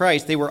follower of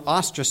Christ, they were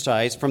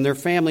ostracized from their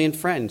family and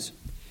friends.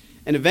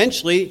 And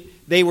eventually,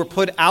 they were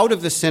put out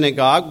of the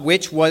synagogue,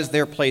 which was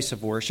their place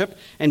of worship,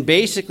 and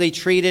basically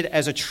treated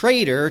as a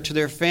traitor to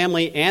their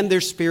family and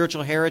their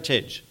spiritual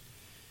heritage.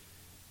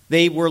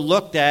 They were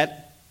looked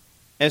at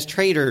as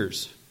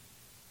traitors.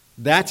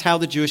 That's how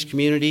the Jewish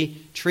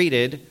community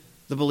treated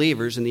the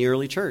believers in the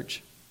early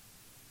church.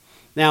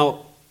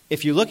 Now,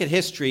 if you look at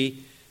history,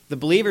 the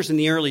believers in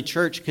the early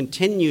church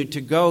continued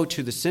to go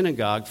to the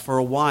synagogue for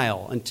a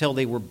while until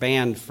they were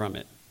banned from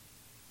it.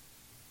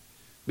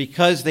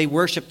 Because they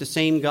worshiped the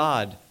same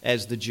God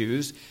as the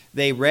Jews,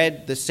 they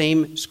read the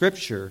same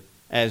scripture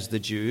as the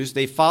Jews,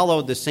 they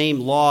followed the same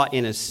law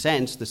in a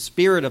sense, the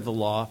spirit of the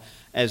law,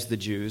 as the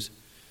Jews,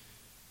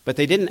 but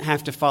they didn't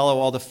have to follow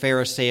all the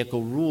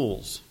Pharisaical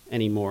rules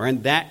anymore,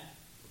 and that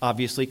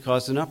obviously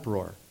caused an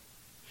uproar.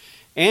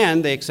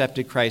 And they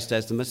accepted Christ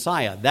as the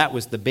Messiah. That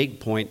was the big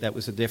point. That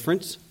was the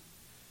difference,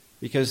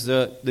 because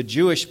the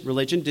Jewish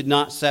religion did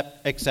not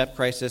accept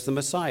Christ as the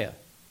Messiah.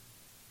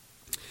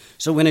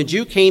 So when a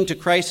Jew came to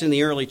Christ in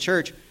the early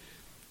church,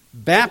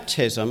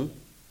 baptism,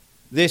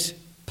 this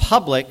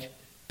public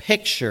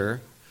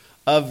picture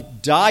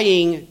of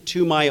dying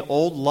to my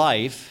old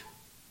life,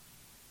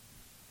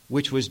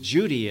 which was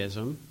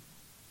Judaism,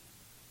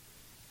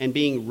 and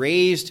being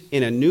raised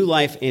in a new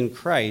life in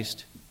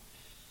Christ,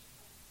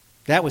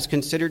 that was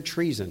considered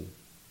treason.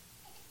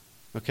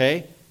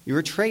 Okay? You're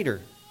a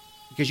traitor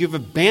because you've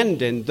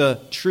abandoned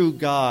the true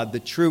God, the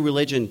true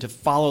religion, to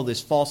follow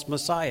this false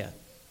Messiah.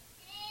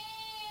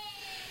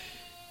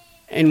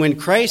 And when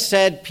Christ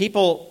said,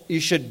 people,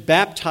 you should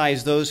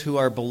baptize those who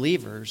are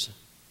believers,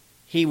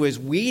 he was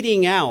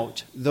weeding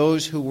out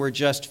those who were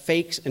just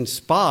fakes and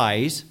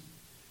spies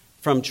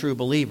from true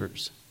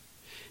believers.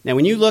 Now,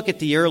 when you look at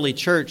the early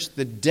church,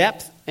 the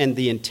depth and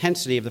the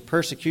intensity of the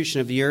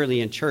persecution of the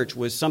early church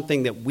was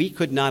something that we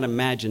could not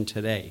imagine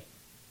today.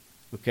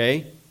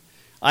 Okay?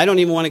 I don't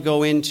even want to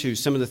go into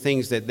some of the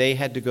things that they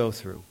had to go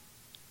through,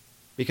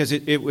 because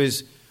it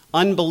was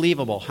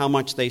unbelievable how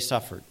much they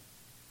suffered.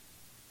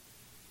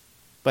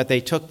 But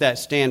they took that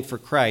stand for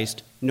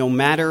Christ no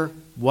matter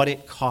what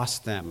it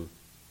cost them.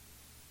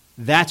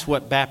 That's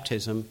what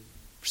baptism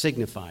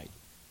signified.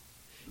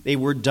 They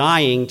were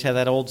dying to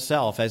that old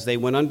self. As they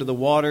went under the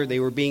water, they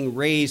were being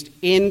raised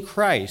in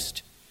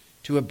Christ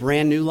to a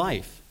brand new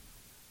life.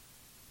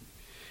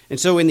 And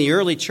so in the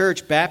early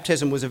church,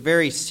 baptism was a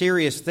very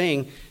serious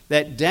thing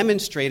that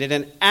demonstrated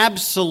an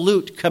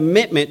absolute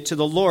commitment to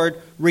the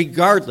Lord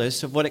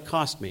regardless of what it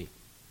cost me.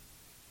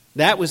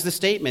 That was the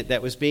statement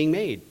that was being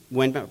made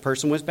when a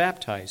person was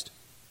baptized.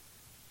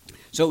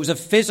 So it was a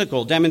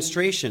physical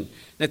demonstration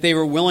that they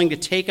were willing to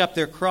take up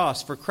their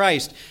cross for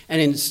Christ.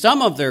 And in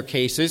some of their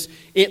cases,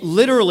 it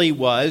literally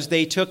was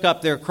they took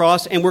up their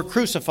cross and were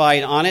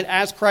crucified on it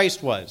as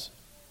Christ was.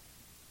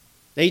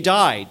 They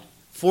died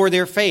for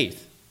their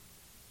faith.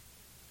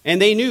 And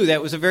they knew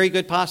that was a very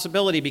good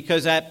possibility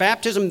because at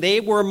baptism they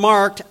were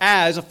marked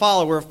as a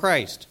follower of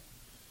Christ.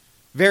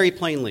 Very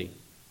plainly.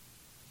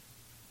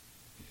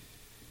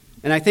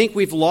 And I think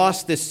we've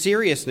lost the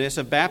seriousness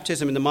of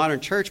baptism in the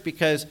modern church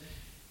because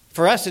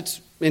for us,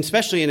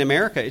 especially in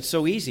America, it's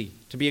so easy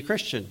to be a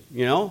Christian,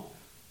 you know?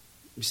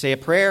 You say a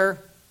prayer.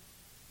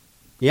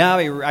 Yeah,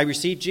 I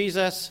received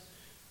Jesus.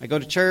 I go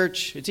to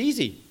church. It's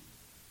easy.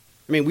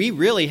 I mean, we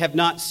really have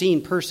not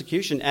seen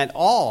persecution at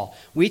all.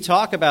 We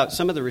talk about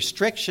some of the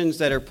restrictions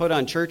that are put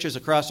on churches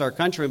across our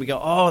country, and we go,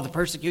 oh, the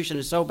persecution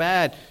is so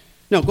bad.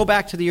 No, go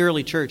back to the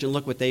early church and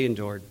look what they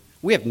endured.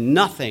 We have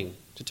nothing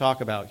to talk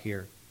about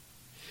here.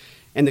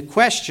 And the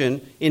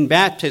question in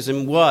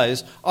baptism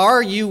was,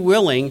 are you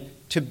willing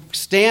to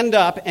stand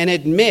up and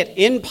admit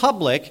in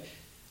public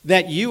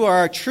that you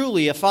are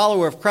truly a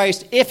follower of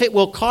Christ if it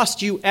will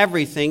cost you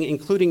everything,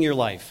 including your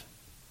life?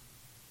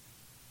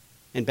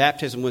 And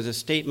baptism was a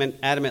statement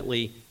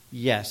adamantly,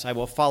 yes, I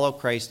will follow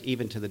Christ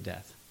even to the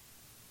death.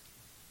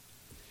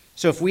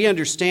 So if we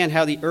understand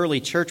how the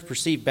early church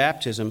perceived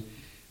baptism,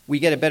 we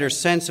get a better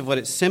sense of what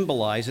it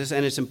symbolizes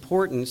and its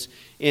importance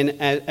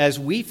as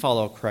we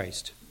follow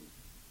Christ.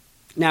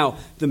 Now,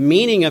 the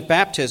meaning of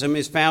baptism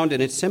is found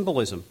in its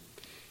symbolism.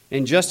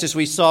 And just as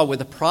we saw with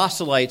the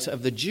proselytes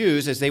of the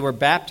Jews as they were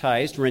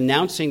baptized,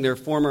 renouncing their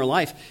former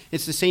life,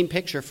 it's the same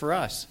picture for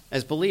us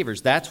as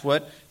believers. That's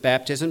what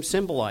baptism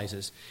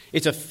symbolizes.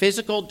 It's a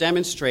physical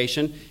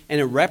demonstration and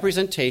a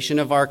representation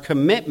of our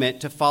commitment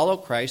to follow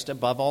Christ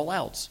above all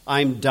else.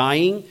 I'm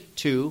dying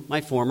to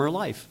my former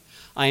life.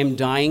 I am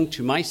dying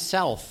to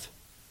myself,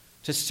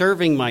 to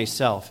serving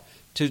myself,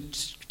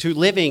 to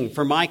living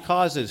for my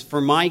causes,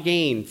 for my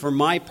gain, for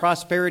my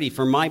prosperity,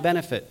 for my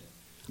benefit.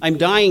 I'm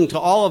dying to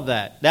all of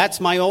that. That's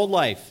my old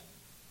life.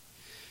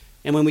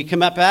 And when we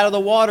come up out of the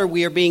water,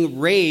 we are being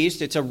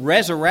raised. It's a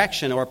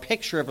resurrection or a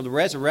picture of the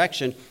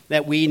resurrection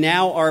that we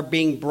now are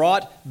being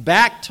brought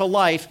back to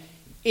life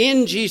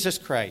in Jesus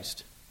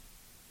Christ.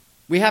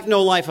 We have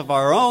no life of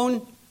our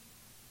own.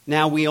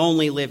 Now we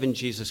only live in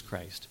Jesus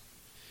Christ.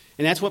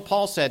 And that's what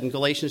Paul said in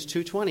Galatians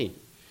 2:20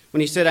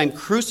 when he said, I'm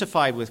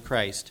crucified with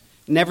Christ.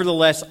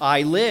 Nevertheless,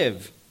 I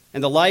live.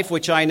 And the life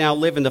which I now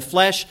live in the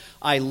flesh,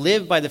 I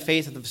live by the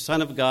faith of the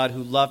Son of God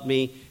who loved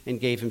me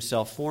and gave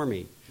himself for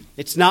me.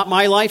 It's not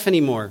my life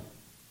anymore.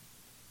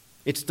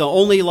 It's the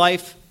only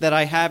life that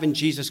I have in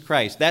Jesus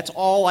Christ. That's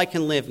all I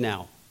can live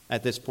now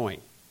at this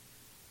point.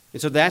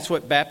 And so that's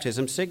what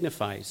baptism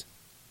signifies.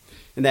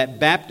 And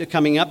that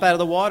coming up out of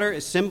the water,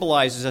 it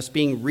symbolizes us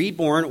being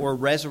reborn or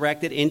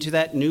resurrected into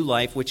that new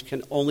life which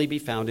can only be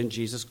found in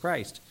Jesus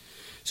Christ.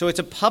 So it's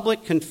a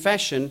public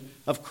confession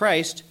of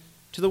Christ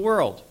to the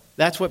world.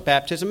 That's what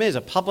baptism is,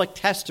 a public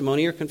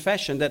testimony or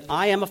confession that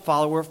I am a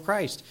follower of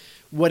Christ.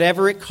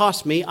 Whatever it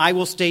costs me, I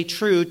will stay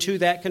true to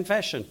that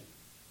confession.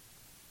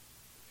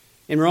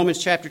 In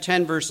Romans chapter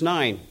 10, verse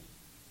 9,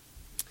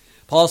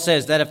 Paul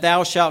says that if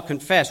thou shalt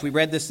confess, we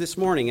read this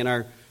morning in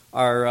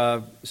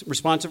our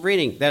responsive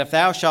reading, that if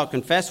thou shalt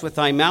confess with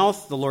thy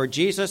mouth the Lord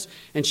Jesus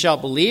and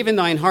shalt believe in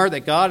thine heart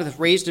that God hath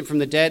raised him from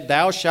the dead,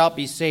 thou shalt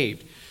be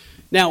saved.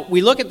 Now,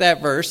 we look at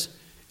that verse,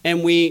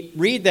 and we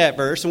read that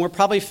verse, and we're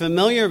probably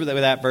familiar with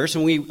that verse,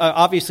 and we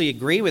obviously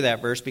agree with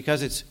that verse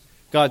because it's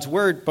God's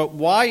word. But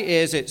why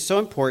is it so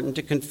important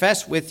to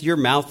confess with your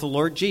mouth the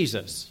Lord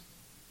Jesus?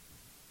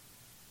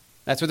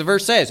 That's what the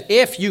verse says.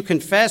 If you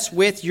confess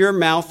with your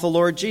mouth the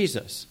Lord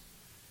Jesus.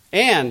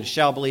 and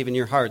shall believe in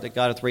your heart that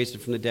God hath raised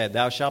him from the dead,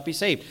 thou shalt be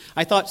saved.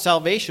 I thought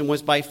salvation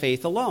was by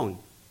faith alone.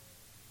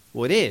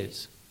 Well, it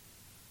is.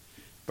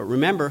 But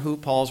remember who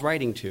Paul's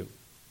writing to.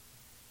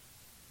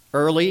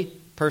 Early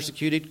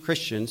persecuted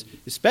Christians,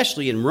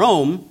 especially in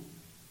Rome.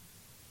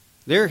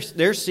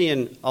 They're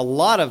seeing a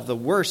lot of the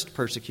worst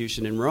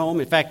persecution in Rome.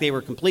 In fact, they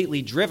were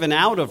completely driven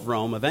out of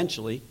Rome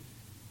eventually.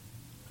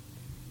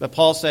 But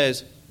Paul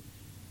says,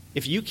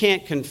 if you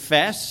can't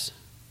confess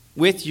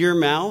with your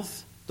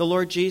mouth the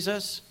Lord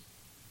Jesus,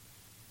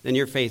 then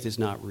your faith is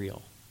not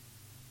real.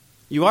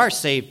 You are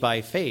saved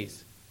by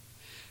faith,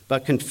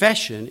 but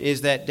confession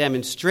is that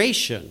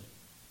demonstration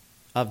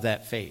of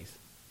that faith.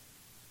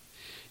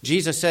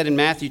 Jesus said in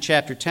Matthew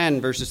chapter 10,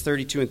 verses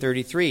 32 and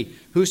 33,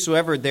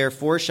 whosoever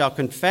therefore shall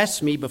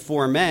confess me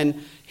before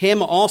men,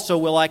 him also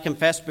will I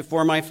confess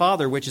before my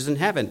Father which is in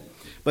heaven.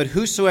 But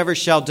whosoever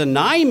shall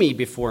deny me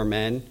before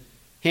men,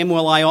 him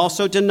will I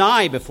also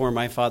deny before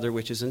my Father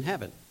which is in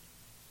heaven.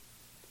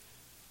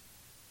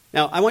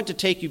 Now, I want to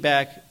take you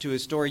back to a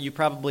story you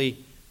probably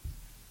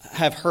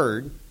have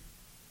heard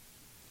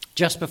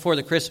just before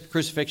the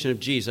crucifixion of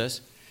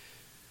Jesus.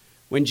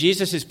 When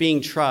Jesus is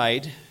being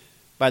tried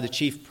by the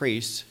chief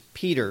priests,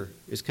 Peter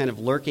is kind of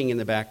lurking in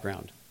the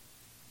background.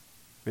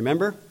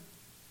 Remember?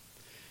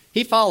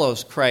 He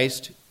follows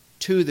Christ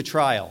to the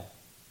trial,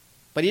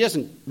 but he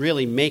doesn't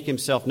really make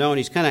himself known.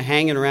 He's kind of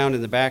hanging around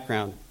in the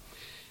background.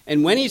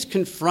 And when he's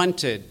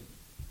confronted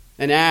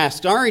and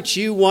asked, aren't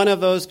you one of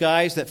those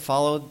guys that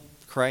followed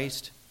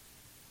Christ?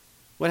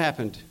 What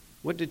happened?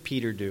 What did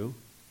Peter do?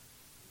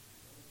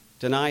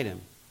 Denied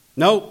him.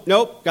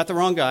 Nope, got the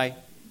wrong guy.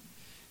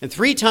 And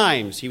 3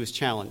 times he was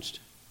challenged.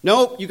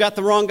 Nope, you got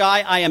the wrong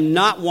guy. I am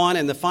not one.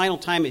 And the final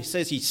time it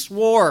says he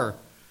swore.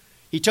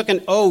 He took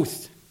an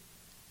oath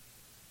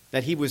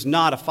that he was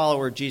not a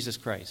follower of Jesus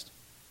Christ.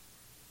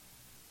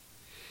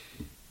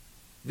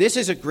 This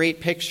is a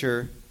great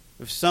picture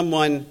of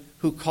someone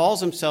who calls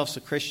themselves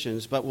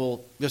Christians but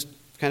will just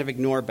kind of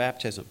ignore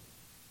baptism.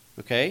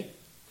 Okay?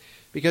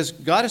 Because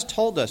God has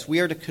told us we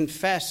are to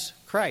confess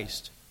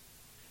Christ.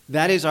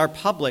 That is our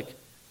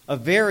a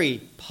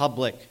very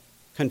public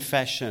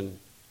confession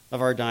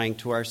of our dying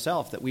to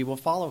ourselves, that we will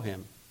follow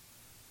him.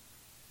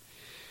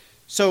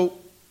 So,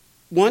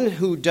 one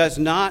who does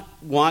not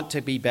want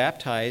to be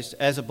baptized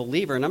as a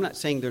believer, and I'm not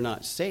saying they're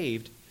not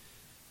saved,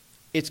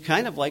 it's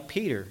kind of like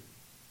Peter,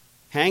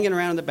 hanging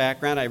around in the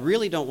background. I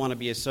really don't want to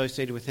be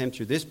associated with him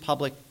through this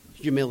public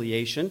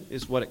humiliation,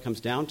 is what it comes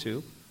down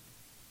to.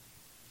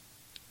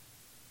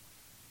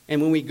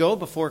 And when we go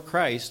before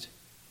Christ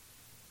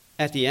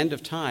at the end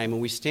of time,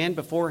 when we stand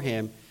before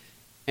him,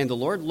 and the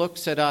Lord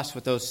looks at us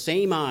with those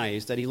same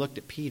eyes that he looked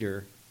at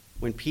Peter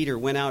when Peter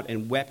went out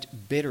and wept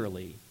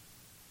bitterly,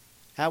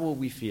 how will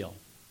we feel?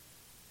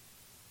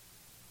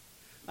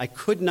 I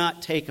could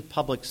not take a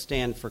public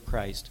stand for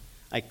Christ.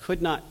 I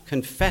could not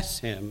confess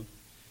him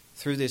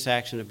through this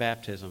action of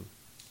baptism.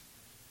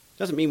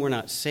 Doesn't mean we're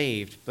not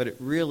saved, but it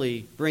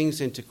really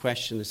brings into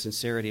question the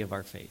sincerity of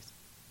our faith.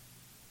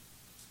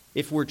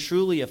 If we're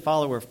truly a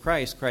follower of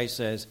Christ, Christ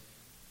says,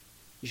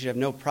 you should have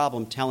no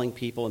problem telling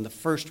people, and the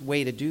first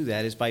way to do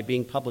that is by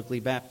being publicly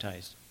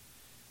baptized.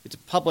 It's a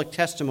public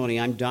testimony.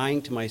 I'm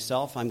dying to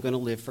myself. I'm going to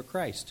live for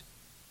Christ.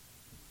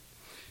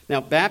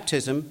 Now,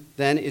 baptism,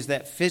 then, is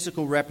that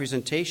physical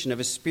representation of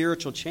a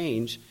spiritual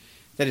change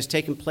that has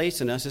taken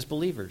place in us as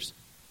believers.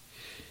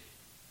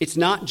 It's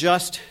not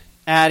just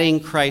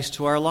adding Christ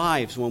to our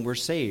lives when we're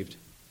saved.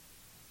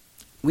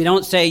 We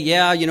don't say,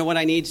 yeah, you know what,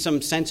 I need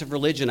some sense of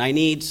religion. I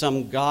need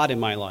some God in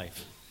my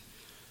life.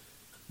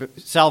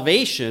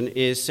 Salvation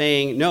is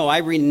saying, no, I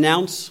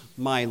renounce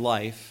my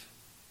life.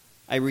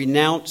 I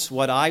renounce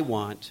what I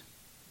want.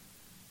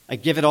 I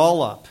give it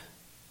all up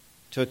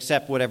to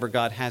accept whatever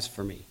God has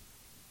for me.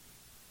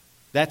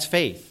 That's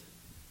faith.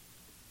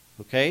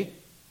 Okay?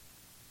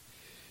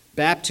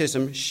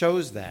 Baptism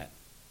shows that.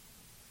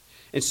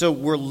 And so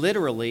we're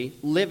literally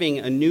living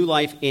a new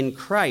life in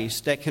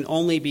Christ that can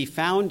only be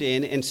found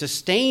in and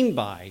sustained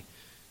by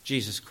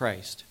Jesus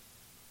Christ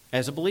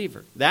as a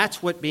believer.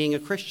 That's what being a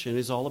Christian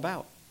is all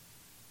about.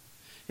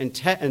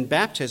 And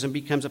baptism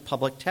becomes a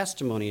public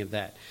testimony of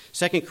that.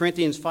 2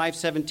 Corinthians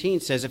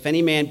 5:17 says, if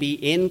any man be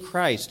in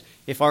Christ,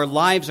 if our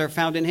lives are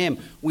found in him,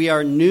 we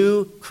are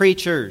new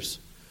creatures.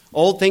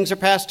 Old things are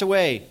passed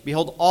away.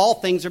 Behold, all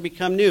things are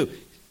become new.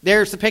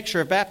 There's the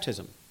picture of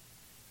baptism.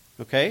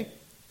 Okay?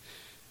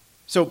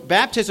 So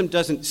baptism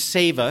doesn't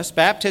save us.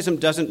 Baptism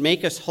doesn't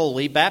make us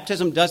holy.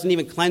 Baptism doesn't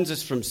even cleanse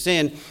us from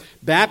sin.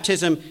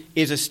 Baptism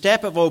is a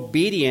step of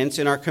obedience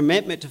in our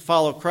commitment to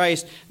follow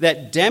Christ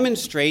that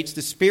demonstrates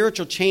the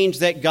spiritual change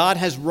that God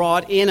has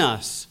wrought in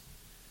us.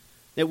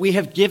 That we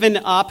have given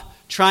up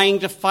trying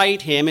to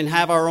fight him and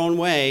have our own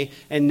way,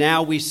 and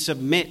now we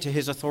submit to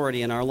his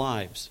authority in our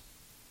lives.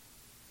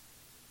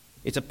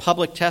 It's a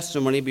public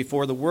testimony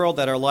before the world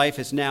that our life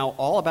is now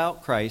all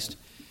about Christ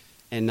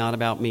and not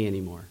about me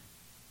anymore.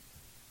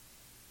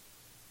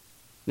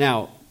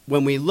 Now,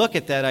 when we look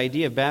at that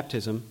idea of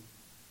baptism,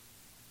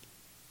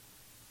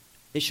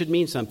 it should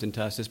mean something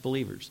to us as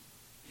believers.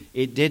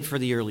 It did for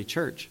the early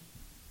church.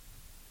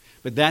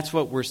 But that's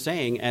what we're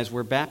saying as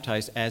we're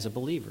baptized as a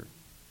believer.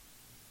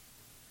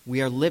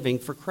 We are living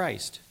for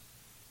Christ.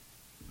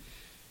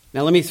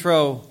 Now let me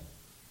throw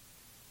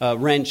a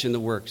wrench in the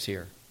works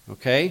here,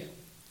 okay?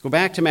 Go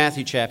back to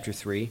Matthew chapter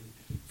 3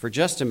 for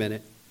just a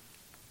minute,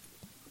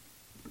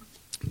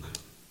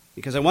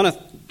 because I want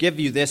to give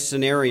you this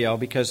scenario,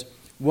 because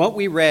what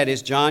we read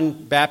is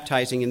John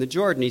baptizing in the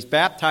Jordan. He's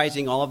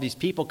baptizing all of these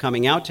people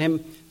coming out to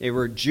him. They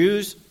were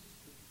Jews.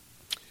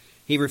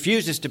 He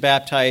refuses to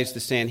baptize the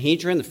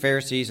Sanhedrin, the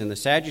Pharisees, and the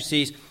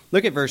Sadducees.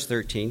 Look at verse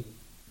 13.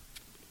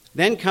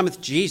 Then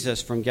cometh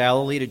Jesus from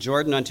Galilee to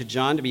Jordan unto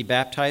John to be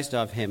baptized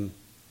of him.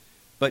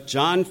 But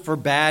John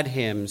forbade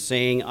him,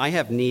 saying, I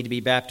have need to be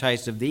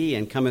baptized of thee,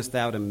 and comest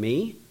thou to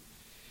me?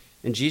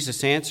 And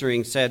Jesus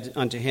answering said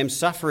unto him,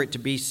 Suffer it to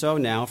be so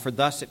now, for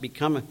thus it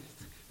becometh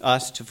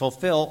us to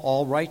fulfill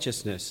all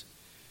righteousness.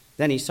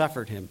 Then he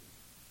suffered him.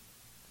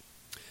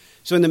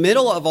 So in the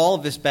middle of all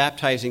of this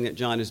baptizing that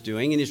John is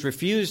doing, and he's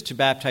refused to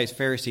baptize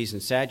Pharisees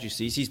and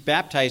Sadducees, he's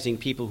baptizing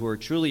people who are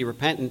truly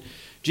repentant,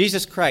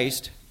 Jesus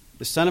Christ,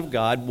 the Son of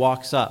God,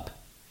 walks up.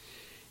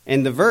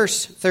 And the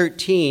verse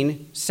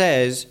 13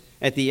 says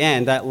at the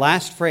end, that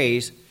last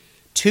phrase,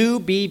 to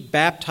be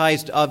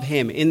baptized of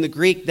him. In the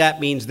Greek, that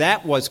means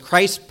that was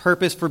Christ's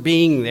purpose for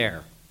being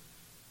there.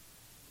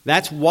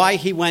 That's why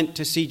he went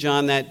to see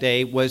John that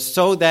day, was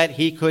so that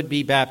he could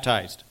be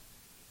baptized.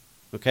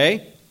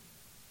 Okay?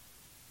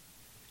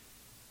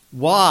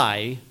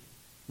 Why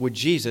would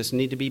Jesus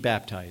need to be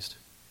baptized?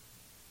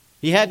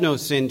 He had no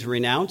sin to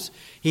renounce.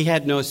 He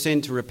had no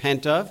sin to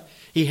repent of.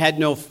 He had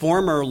no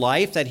former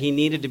life that he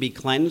needed to be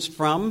cleansed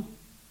from.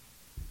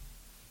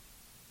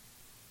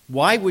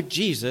 Why would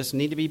Jesus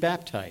need to be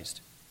baptized?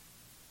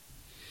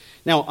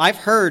 Now, I've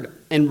heard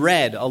and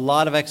read a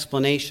lot of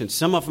explanations.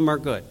 Some of them are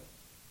good.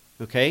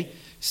 Okay?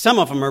 Some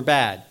of them are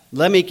bad.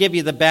 Let me give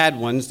you the bad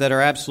ones that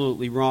are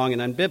absolutely wrong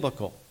and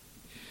unbiblical.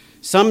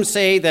 Some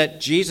say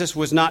that Jesus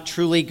was not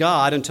truly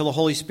God until the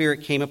Holy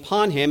Spirit came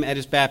upon him at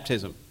his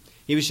baptism.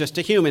 He was just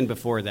a human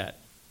before that.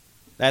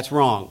 That's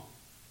wrong.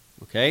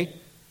 Okay?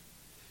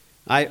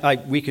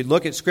 We could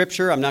look at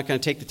Scripture. I'm not going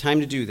to take the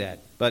time to do that,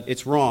 but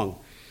it's wrong.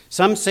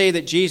 Some say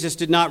that Jesus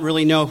did not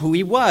really know who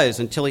he was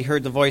until he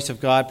heard the voice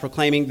of God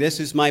proclaiming, This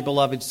is my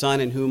beloved Son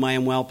in whom I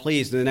am well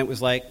pleased. And then it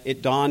was like,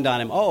 it dawned on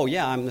him, oh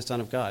yeah, I'm the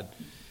Son of God.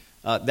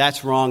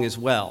 That's wrong as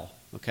well.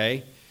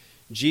 Okay?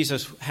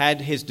 Jesus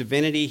had his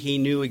divinity. He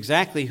knew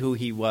exactly who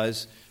he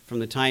was from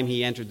the time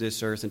he entered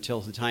this earth until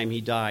the time he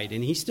died.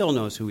 And he still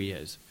knows who he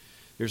is.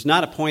 There's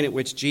not a point at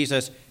which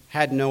Jesus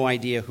had no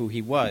idea who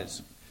he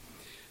was.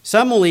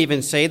 Some will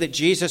even say that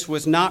Jesus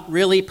was not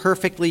really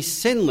perfectly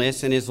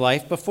sinless in his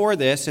life before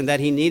this, and that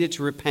he needed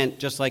to repent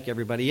just like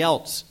everybody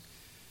else.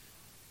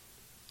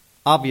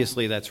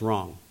 Obviously, that's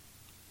wrong.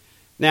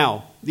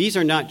 Now, these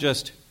are not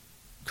just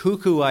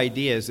cuckoo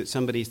ideas that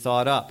somebody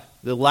thought up.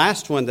 The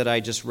last one that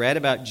I just read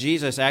about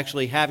Jesus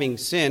actually having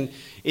sin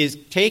is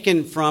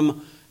taken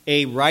from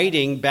a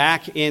writing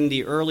back in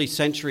the early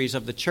centuries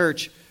of the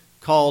church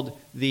called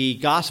the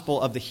Gospel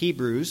of the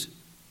Hebrews.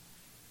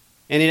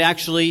 And it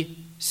actually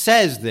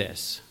says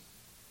this,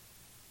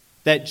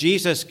 that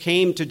Jesus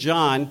came to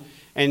John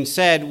and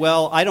said,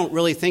 well, I don't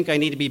really think I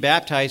need to be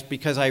baptized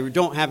because I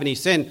don't have any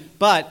sin.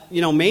 But,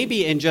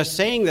 maybe in just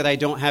saying that I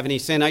don't have any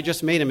sin, I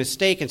just made a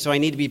mistake, and so I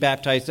need to be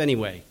baptized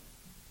anyway.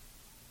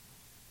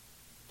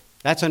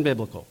 That's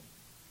unbiblical.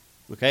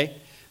 Okay?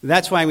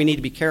 That's why we need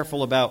to be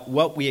careful about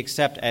what we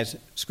accept as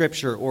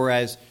Scripture or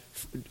as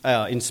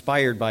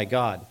inspired by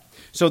God.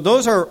 So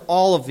those are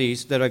all of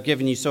these that I've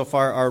given you so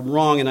far are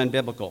wrong and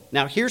unbiblical.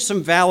 Now here's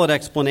some valid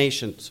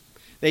explanations.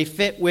 They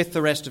fit with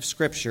the rest of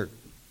Scripture.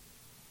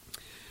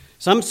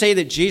 Some say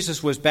that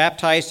Jesus was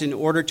baptized in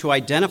order to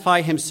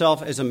identify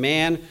himself as a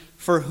man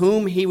for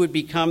whom he would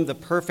become the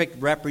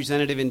perfect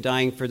representative in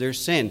dying for their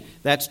sin.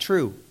 That's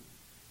true.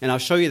 And I'll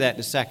show you that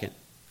in a second.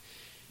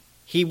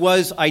 He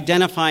was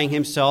identifying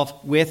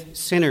himself with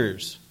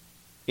sinners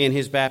in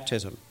his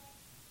baptism.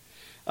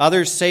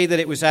 Others say that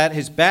it was at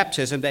his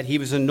baptism that he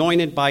was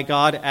anointed by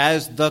God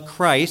as the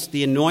Christ,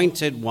 the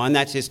anointed one.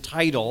 That's his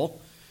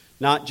title,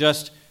 not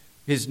just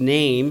his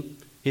name.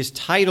 His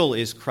title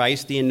is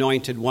Christ, the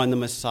anointed one, the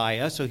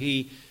Messiah. So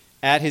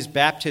at his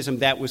baptism,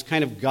 that was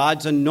kind of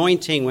God's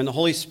anointing when the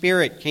Holy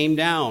Spirit came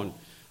down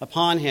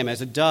upon him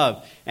as a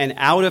dove. And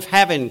out of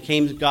heaven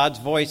came God's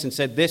voice and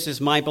said, This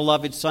is my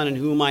beloved Son in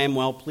whom I am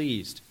well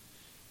pleased.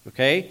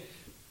 Okay?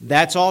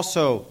 That's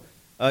also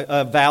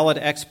a valid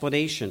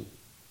explanation.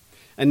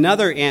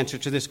 Another answer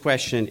to this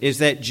question is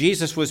that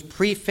Jesus was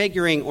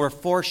prefiguring or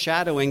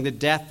foreshadowing the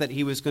death that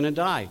he was going to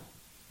die.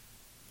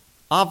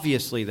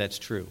 Obviously, that's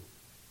true.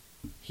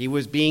 He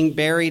was being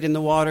buried in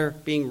the water,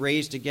 being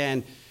raised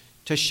again,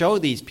 to show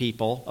these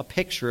people a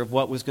picture of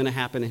what was going to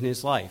happen in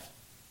his life.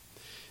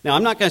 Now,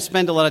 I'm not going to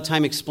spend a lot of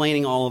time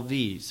explaining all of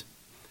these.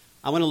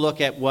 I want to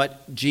look at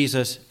what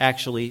Jesus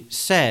actually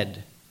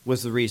said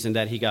was the reason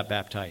that he got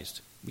baptized,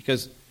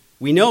 because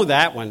we know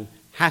that one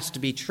has to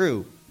be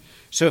true.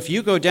 So if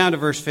you go down to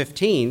verse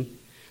 15,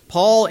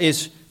 Paul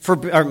is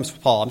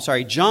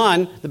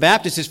John the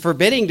Baptist is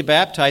forbidding to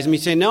baptize him.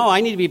 He's saying, no,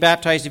 I need to be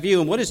baptized of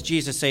you. And what does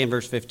Jesus say in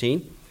verse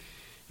 15?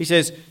 He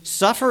says,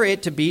 suffer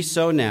it to be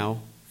so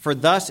now, for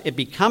thus it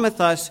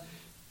becometh us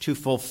to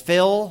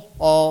fulfill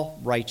all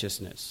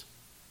righteousness.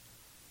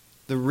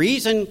 The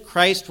reason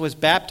Christ was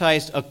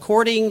baptized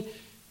according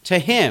to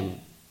him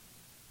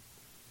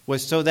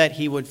was so that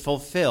he would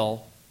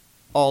fulfill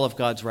all of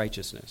God's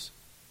righteousness.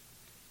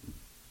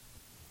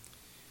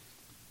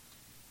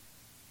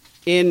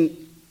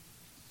 In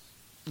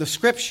the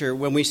Scripture,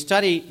 when we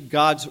study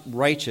God's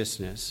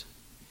righteousness,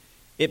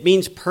 it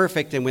means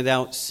perfect and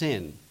without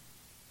sin.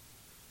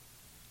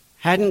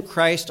 Hadn't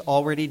Christ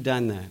already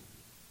done that?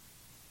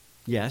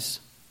 Yes.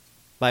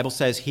 The Bible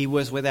says he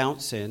was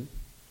without sin.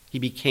 He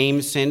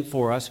became sin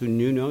for us who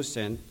knew no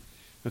sin.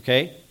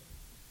 Okay?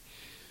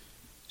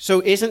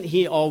 So isn't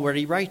he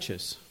already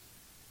righteous?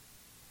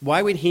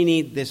 Why would he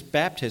need this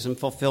baptism to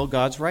fulfill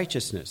God's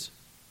righteousness?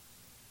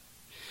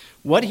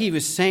 What he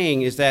was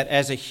saying is that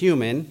as a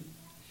human,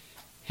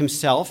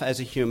 himself as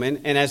a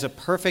human, and as a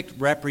perfect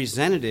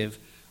representative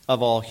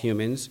of all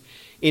humans,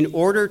 in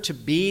order to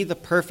be the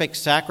perfect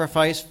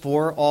sacrifice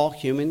for all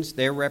humans,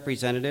 their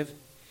representative,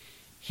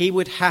 he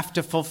would have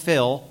to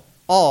fulfill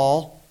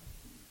all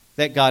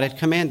that God had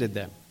commanded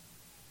them.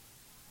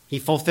 He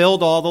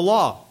fulfilled all the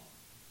law.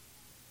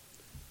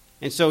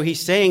 And so he's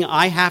saying,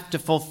 I have to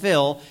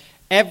fulfill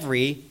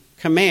every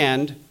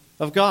command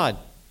of God.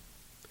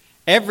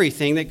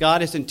 Everything that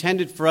God has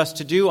intended for us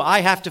to do, I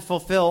have to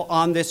fulfill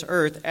on this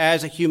earth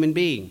as a human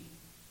being.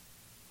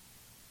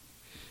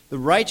 The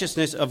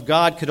righteousness of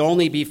God could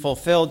only be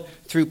fulfilled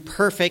through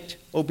perfect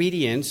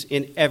obedience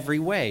in every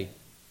way.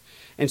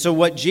 And so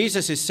what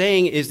Jesus is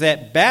saying is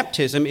that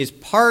baptism is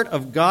part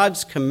of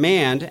God's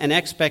command and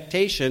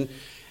expectation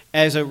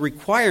as a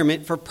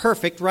requirement for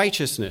perfect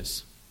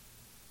righteousness.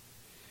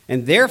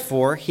 And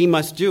therefore, he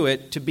must do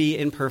it to be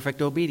in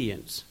perfect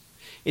obedience.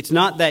 It's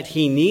not that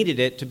he needed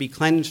it to be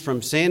cleansed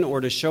from sin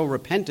or to show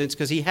repentance,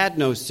 because he had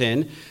no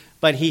sin,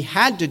 but he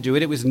had to do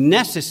it. It was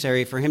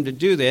necessary for him to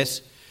do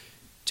this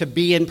to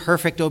be in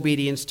perfect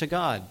obedience to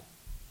God.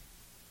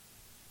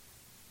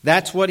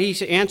 That's what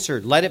he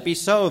answered. Let it be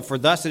so, for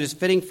thus it is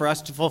fitting for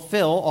us to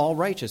fulfill all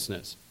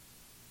righteousness.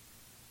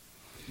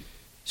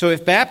 So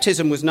if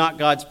baptism was not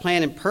God's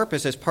plan and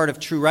purpose as part of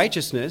true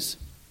righteousness,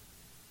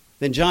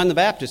 then John the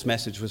Baptist's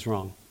message was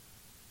wrong.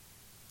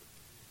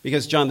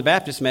 Because John the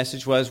Baptist's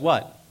message was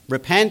what?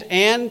 Repent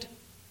and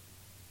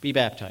be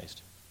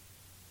baptized.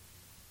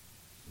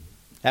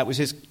 That was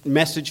his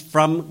message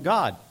from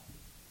God.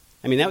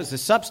 I mean, that was the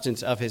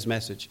substance of his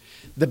message.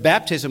 The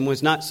baptism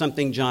was not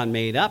something John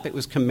made up. It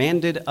was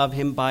commanded of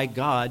him by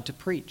God to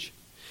preach.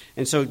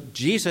 And so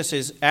Jesus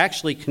is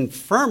actually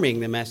confirming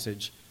the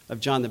message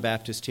of John the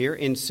Baptist here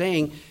in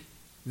saying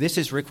this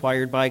is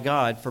required by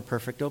God for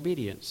perfect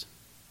obedience.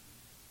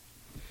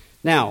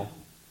 Now,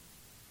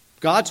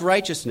 God's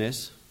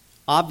righteousness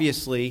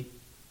obviously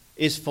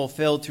is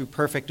fulfilled through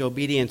perfect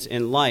obedience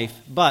in life,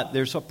 but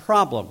there's a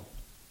problem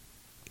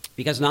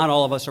because not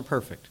all of us are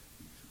perfect.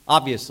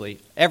 Obviously,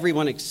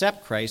 everyone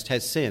except Christ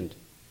has sinned.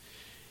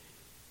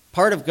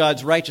 Part of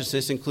God's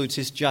righteousness includes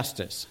his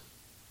justice.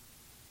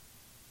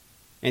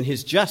 And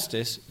his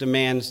justice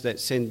demands that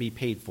sin be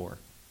paid for.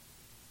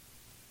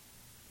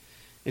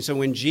 And so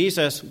when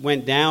Jesus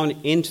went down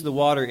into the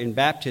water in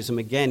baptism,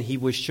 again, he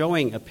was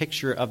showing a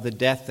picture of the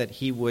death that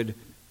he would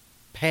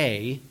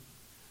pay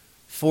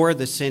for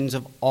the sins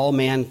of all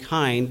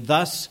mankind,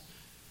 thus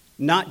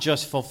not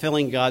just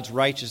fulfilling God's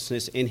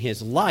righteousness in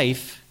his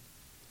life,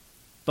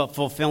 but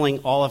fulfilling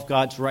all of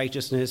God's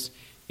righteousness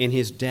in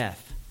his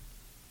death.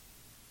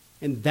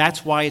 And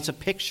that's why it's a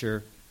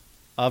picture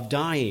of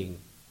dying.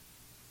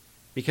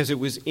 Because it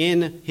was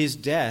in his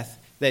death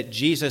that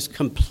Jesus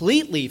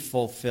completely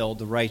fulfilled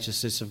the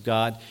righteousness of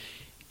God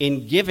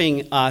in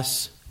giving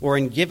us, or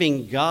in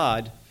giving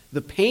God,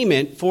 the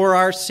payment for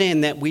our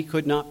sin that we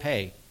could not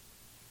pay.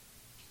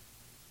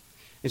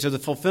 And so the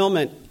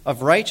fulfillment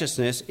of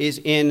righteousness is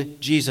in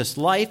Jesus'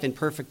 life in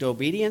perfect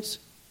obedience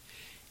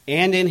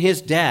and in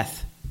his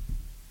death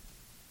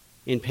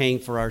in paying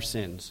for our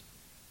sins.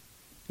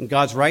 And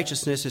God's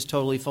righteousness is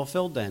totally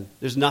fulfilled then.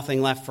 There's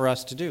nothing left for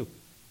us to do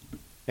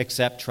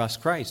except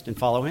trust Christ and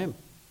follow him.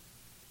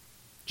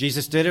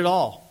 Jesus did it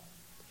all.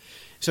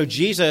 So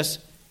Jesus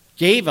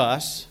gave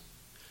us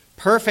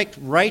perfect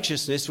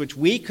righteousness, which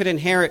we could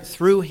inherit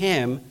through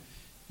him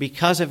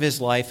because of his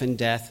life and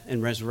death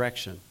and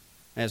resurrection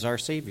as our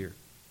Savior.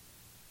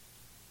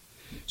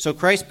 So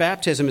Christ's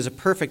baptism is a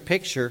perfect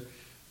picture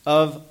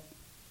of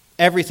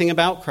everything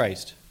about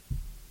Christ.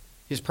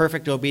 His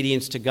perfect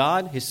obedience to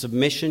God, his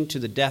submission to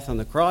the death on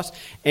the cross,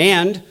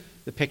 and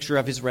the picture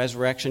of his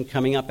resurrection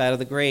coming up out of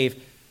the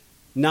grave,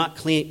 not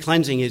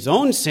cleansing his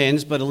own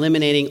sins, but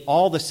eliminating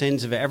all the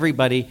sins of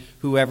everybody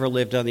who ever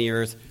lived on the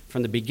earth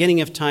from the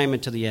beginning of time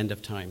until the end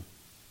of time.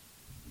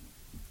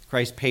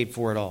 Christ paid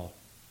for it all.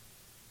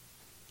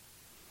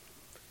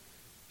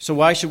 So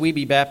why should we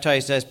be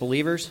baptized as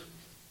believers?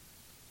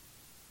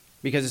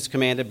 Because it's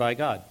commanded by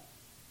God.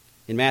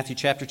 In Matthew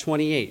chapter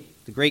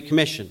 28, the Great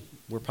Commission,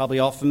 We're probably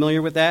all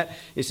familiar with that.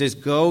 It says,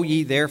 "Go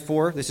ye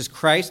therefore," this is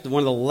Christ,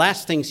 one of the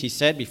last things he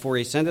said before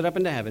he ascended up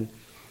into heaven,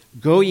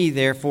 "Go ye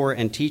therefore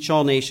and teach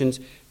all nations,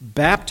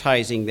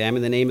 baptizing them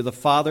in the name of the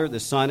Father, the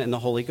Son, and the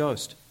Holy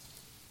Ghost,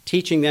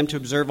 teaching them to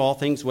observe all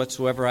things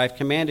whatsoever I have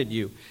commanded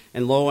you.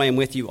 And lo, I am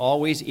with you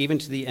always, even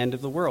to the end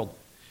of the world."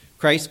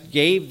 Christ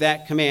gave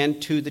that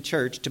command to the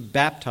church to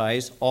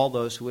baptize all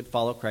those who would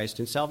follow Christ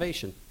in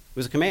salvation. It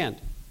was a command.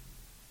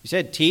 He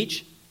said,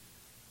 teach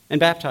and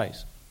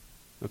baptize.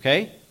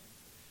 Okay?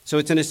 So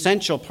it's an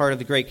essential part of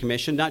the Great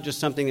Commission, not just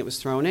something that was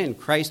thrown in.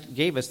 Christ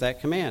gave us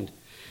that command.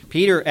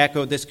 Peter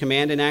echoed this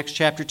command in Acts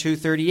chapter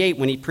 2:38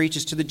 when he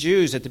preaches to the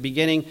Jews at the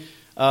beginning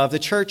of the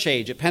church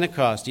age at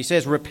Pentecost. He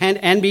says, "Repent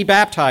and be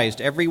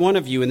baptized, every one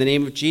of you, in the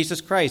name of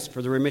Jesus Christ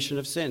for the remission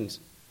of sins."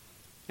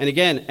 And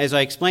again, as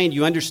I explained,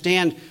 you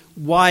understand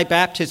why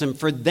baptism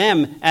for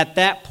them at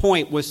that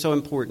point was so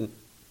important.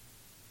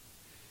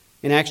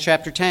 In Acts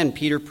chapter 10,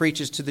 Peter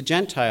preaches to the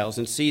Gentiles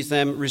and sees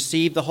them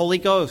receive the Holy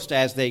Ghost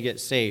as they get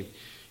saved.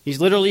 He's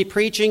literally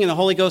preaching, and the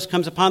Holy Ghost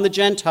comes upon the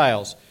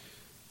Gentiles.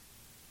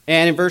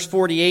 And in verse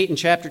 48 in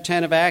chapter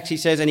 10 of Acts, he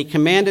says, "And he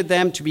commanded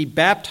them to be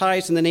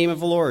baptized in the name of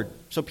the Lord."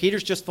 So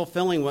Peter's just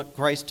fulfilling what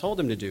Christ told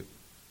him to do.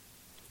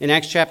 In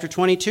Acts chapter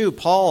 22,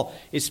 Paul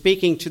is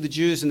speaking to the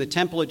Jews in the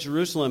temple at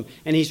Jerusalem,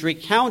 and he's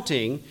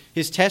recounting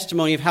his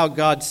testimony of how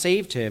God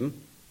saved him.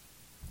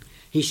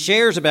 He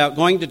shares about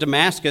going to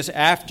Damascus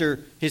after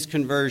his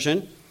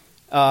conversion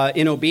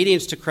in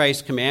obedience to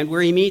Christ's command,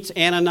 where he meets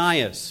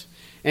Ananias.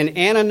 And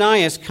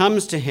Ananias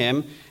comes to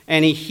him,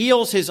 and he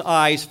heals his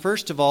eyes,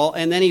 first of all,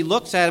 and then he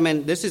looks at him,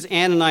 and this is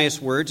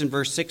Ananias' words in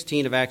verse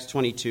 16 of Acts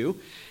 22.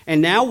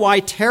 "And now why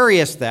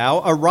tarriest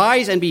thou?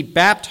 Arise and be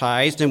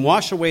baptized, and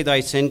wash away thy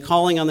sin,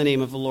 calling on the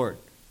name of the Lord."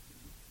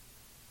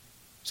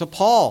 So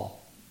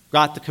Paul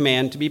got the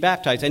command to be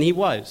baptized, and he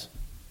was.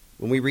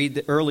 When we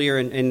read earlier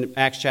in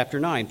Acts chapter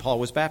 9, Paul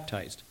was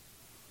baptized.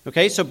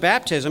 Okay, so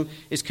baptism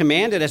is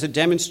commanded as a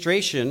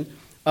demonstration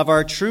of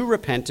our true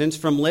repentance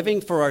from living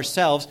for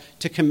ourselves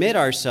to commit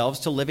ourselves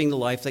to living the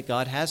life that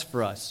God has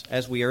for us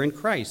as we are in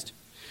Christ.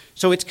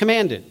 So it's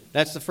commanded.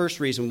 That's the first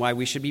reason why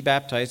we should be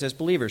baptized as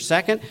believers.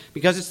 Second,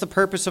 because it's the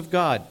purpose of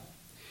God.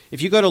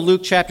 If you go to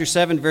Luke chapter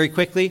 7 very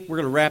quickly, we're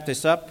going to wrap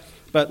this up,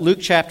 but Luke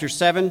chapter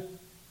 7,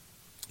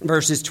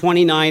 verses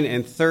 29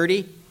 and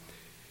 30,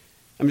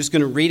 I'm just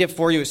going to read it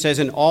for you. It says,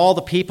 "And all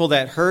the people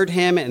that heard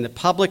him and the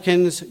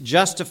publicans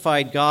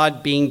justified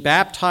God, being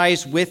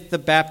baptized with the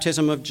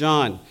baptism of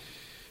John.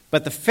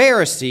 But the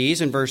Pharisees,"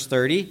 in verse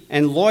 30,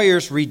 "and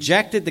lawyers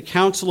rejected the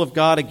counsel of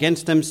God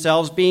against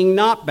themselves, being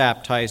not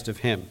baptized of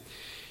him."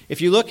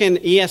 If you look in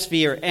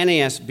ESV or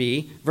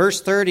NASB,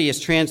 verse 30 is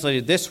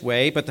translated this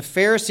way, "But the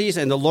Pharisees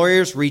and the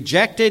lawyers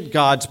rejected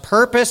God's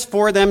purpose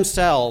for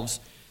themselves,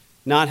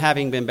 not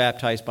having been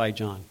baptized by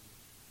John."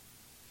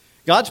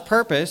 God's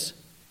purpose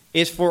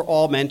is for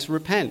all men to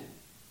repent.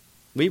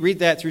 We read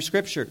that through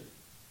Scripture.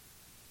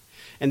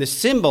 And the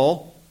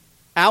symbol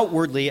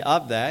outwardly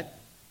of that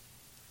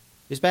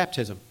is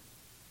baptism.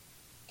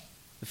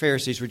 The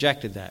Pharisees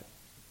rejected that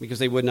because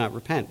they would not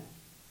repent.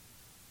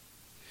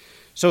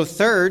 So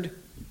third,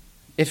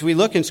 if we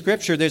look in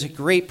Scripture, there's a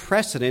great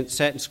precedent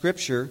set in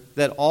Scripture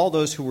that all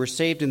those who were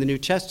saved in the New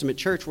Testament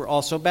church were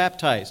also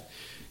baptized.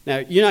 Now,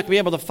 you're not going to be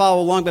able to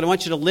follow along, but I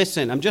want you to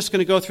listen. I'm just going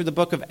to go through the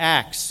book of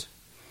Acts.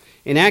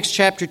 In Acts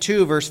chapter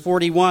 2, verse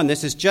 41,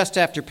 this is just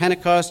after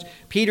Pentecost.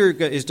 Peter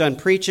is done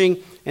preaching,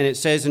 and it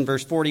says in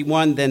verse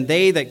 41, "Then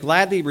they that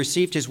gladly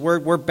received his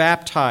word were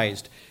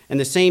baptized, and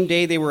the same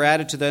day they were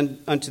added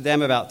unto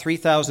them about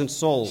 3,000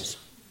 souls."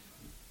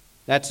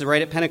 That's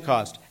right at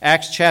Pentecost.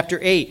 Acts chapter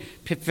 8,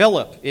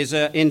 Philip is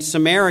in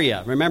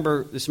Samaria.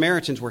 Remember, the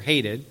Samaritans were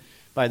hated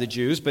by the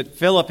Jews, but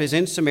Philip is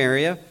in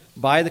Samaria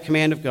by the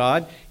command of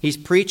God. He's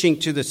preaching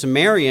to the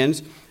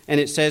Samaritans. And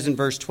it says in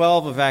verse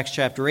 12 of Acts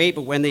chapter 8,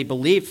 "But when they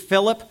believed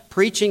Philip,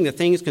 preaching the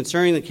things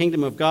concerning the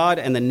kingdom of God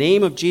and the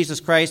name of Jesus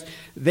Christ,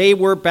 they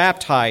were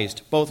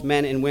baptized, both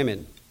men and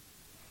women."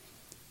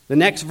 The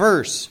next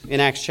verse in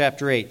Acts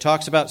chapter 8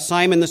 talks about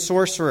Simon the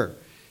sorcerer.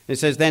 It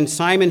says, "Then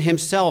Simon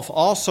himself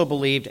also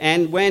believed,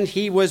 and when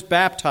he was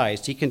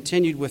baptized, he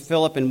continued with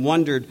Philip and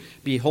wondered,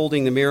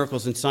 beholding the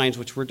miracles and signs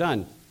which were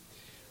done."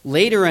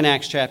 Later in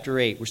Acts chapter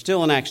 8, we're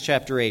still in Acts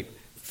chapter 8,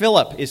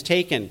 Philip is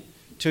taken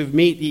to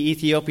meet the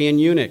Ethiopian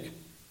eunuch.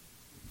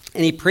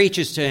 And he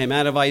preaches to him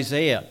out of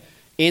Isaiah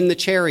in the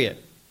chariot.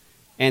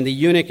 And the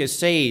eunuch is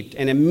saved.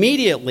 And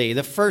immediately,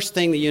 the first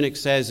thing the eunuch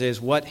says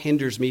is, "What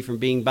hinders me from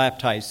being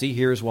baptized? See,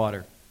 here is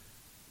water."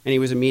 And he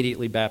was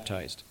immediately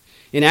baptized.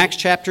 In Acts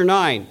chapter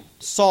 9,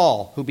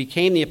 Saul, who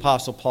became the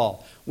Apostle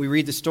Paul, we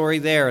read the story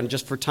there. And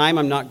just for time,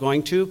 I'm not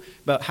going to,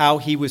 but how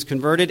he was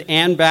converted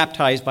and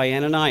baptized by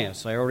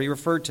Ananias. I already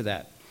referred to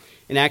that.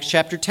 In Acts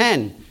chapter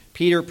 10,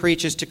 Peter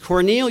preaches to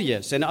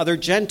Cornelius and other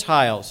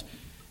Gentiles,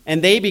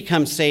 and they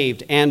become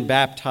saved and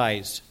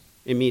baptized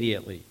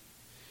immediately.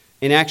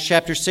 In Acts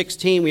chapter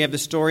 16, we have the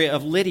story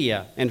of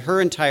Lydia and her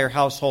entire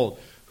household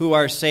who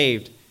are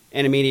saved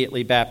and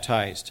immediately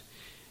baptized.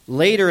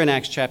 Later in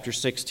Acts chapter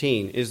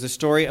 16 is the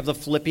story of the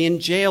Philippian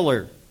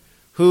jailer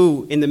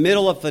who in the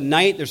middle of the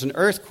night, there's an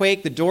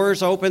earthquake, the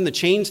doors open, the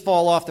chains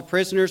fall off the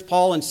prisoners.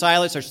 Paul and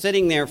Silas are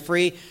sitting there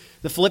free.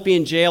 The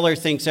Philippian jailer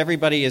thinks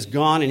everybody is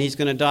gone and he's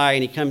going to die,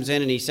 and he comes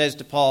in and he says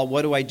to Paul,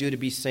 "What do I do to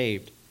be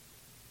saved?"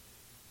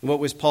 And what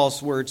was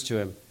Paul's words to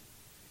him?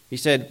 He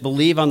said,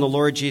 "Believe on the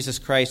Lord Jesus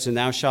Christ, and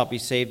thou shalt be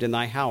saved in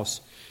thy house."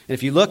 And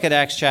if you look at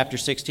Acts chapter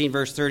 16,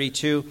 verse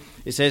 32,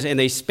 it says, "And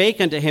they spake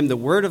unto him the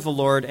word of the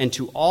Lord, and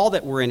to all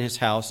that were in his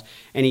house.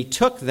 And he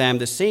took them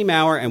the same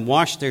hour and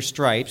washed their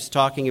stripes,"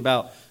 talking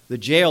about the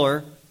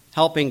jailer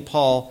helping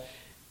Paul,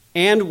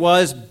 "and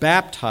was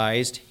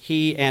baptized,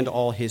 he and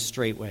all his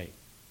straightway."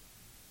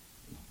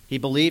 He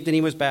believed and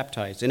he was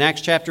baptized. In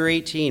Acts chapter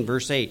 18,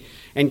 verse 8,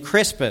 "And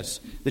Crispus,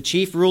 the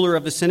chief ruler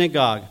of the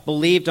synagogue,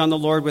 believed on the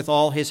Lord with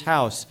all his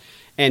house.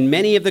 And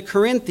many of the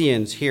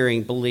Corinthians,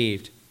 hearing,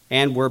 believed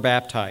and were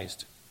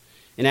baptized."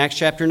 In Acts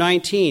chapter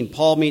 19,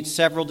 Paul meets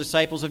several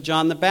disciples of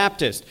John the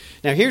Baptist.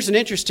 Now here's an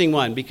interesting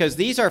one, because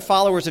these are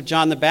followers of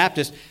John the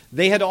Baptist.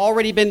 They had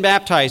already been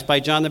baptized by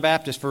John the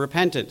Baptist for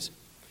repentance,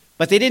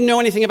 but they didn't know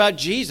anything about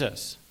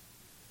Jesus.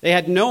 They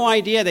had no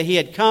idea that he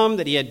had come,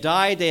 that he had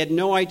died. They had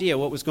no idea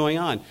what was going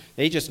on.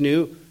 They just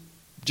knew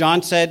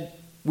John said,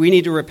 "We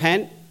need to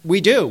repent." We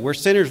do. We're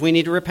sinners. We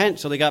need to repent.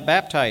 So they got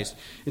baptized.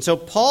 And so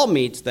Paul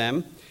meets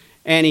them,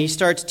 and he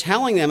starts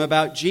telling them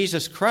about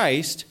Jesus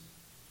Christ.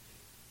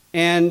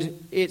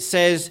 And it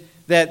says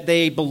that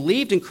they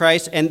believed in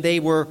Christ and they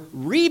were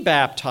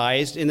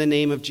rebaptized in the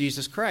name of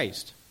Jesus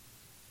Christ.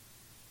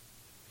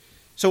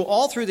 So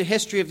all through the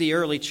history of the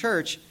early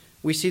church,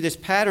 we see this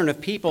pattern of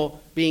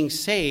people being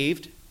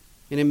saved,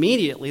 and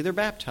immediately they're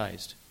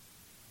baptized,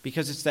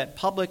 because it's that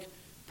public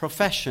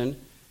profession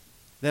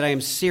that I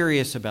am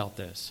serious about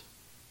this.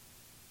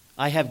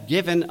 I have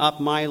given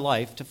up my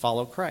life to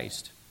follow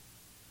Christ.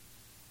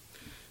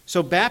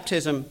 So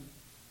baptism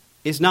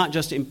is not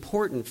just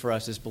important for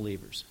us as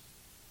believers.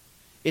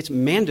 It's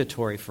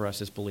mandatory for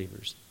us as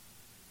believers.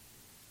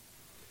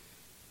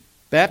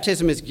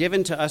 Baptism is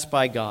given to us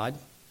by God.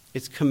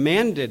 It's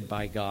commanded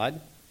by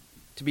God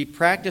to be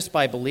practiced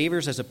by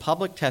believers as a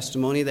public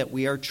testimony that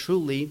we are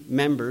truly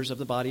members of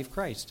the body of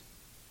Christ.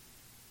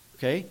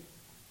 Okay?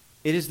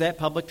 It is that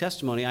public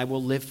testimony. I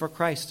will live for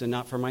Christ and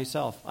not for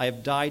myself. I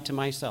have died to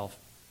myself.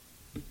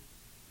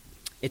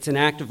 It's an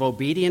act of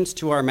obedience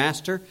to our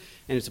Master,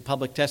 and it's a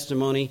public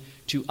testimony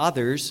to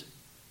others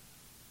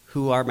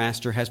who our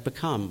Master has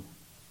become.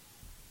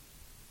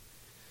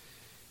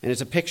 And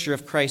it's a picture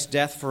of Christ's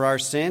death for our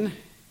sin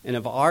and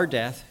of our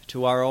death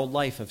to our old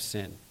life of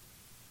sin.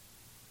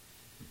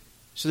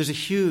 So there's a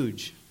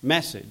huge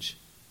message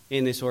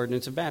in this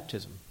ordinance of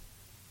baptism.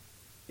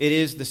 It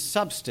is the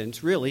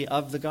substance, really,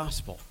 of the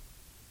gospel.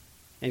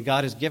 And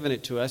God has given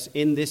it to us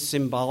in this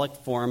symbolic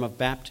form of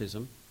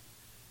baptism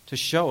to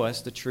show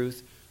us the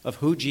truth of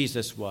who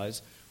Jesus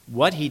was,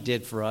 what he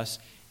did for us,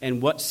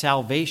 and what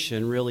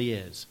salvation really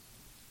is.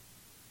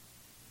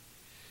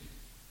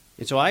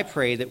 And so I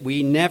pray that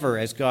we never,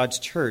 as God's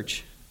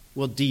church,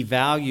 will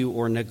devalue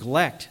or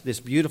neglect this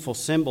beautiful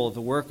symbol of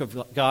the work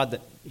of God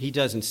that he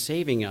does in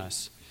saving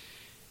us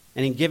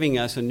and in giving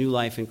us a new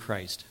life in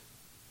Christ.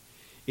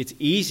 It's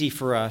easy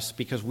for us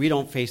because we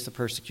don't face the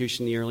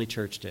persecution the early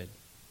church did.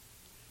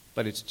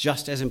 But it's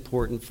just as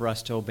important for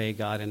us to obey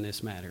God in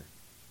this matter.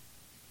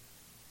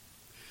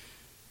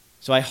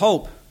 So I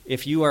hope,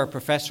 if you are a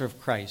professor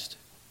of Christ,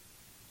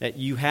 that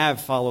you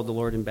have followed the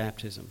Lord in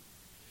baptism.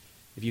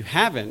 If you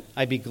haven't,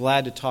 I'd be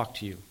glad to talk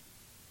to you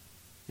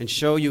and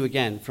show you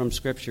again from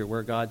Scripture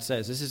where God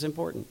says this is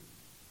important,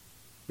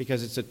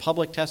 because it's a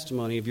public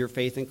testimony of your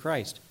faith in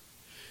Christ.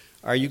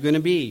 Are you going to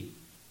be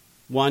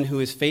one who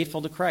is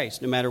faithful to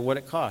Christ no matter what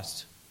it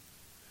costs?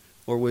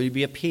 Or will you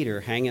be a Peter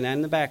hanging out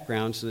in the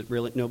background so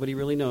that nobody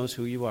really knows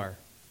who you are?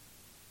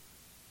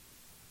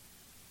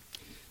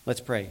 Let's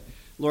pray.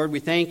 Lord, we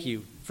thank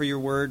you for your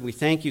word. We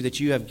thank you that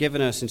you have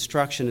given us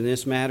instruction in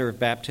this matter of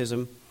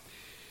baptism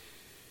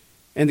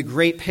and the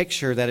great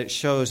picture that it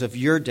shows of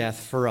your death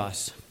for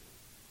us,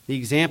 the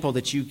example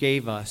that you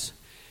gave us,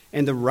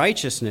 and the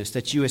righteousness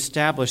that you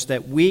established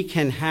that we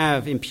can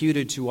have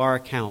imputed to our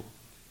account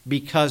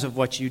because of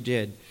what you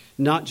did,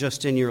 not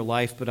just in your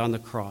life, but on the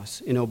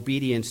cross, in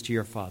obedience to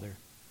your Father.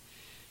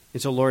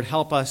 And so, Lord,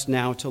 help us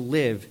now to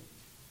live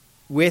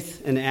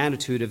with an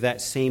attitude of that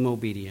same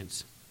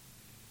obedience,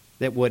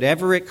 that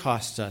whatever it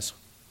costs us,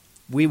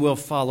 we will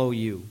follow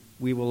you,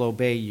 we will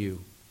obey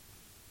you.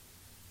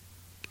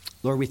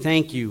 Lord, we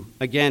thank you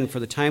again for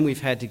the time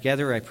we've had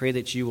together. I pray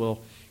that you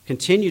will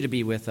continue to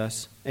be with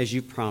us as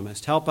you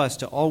promised. Help us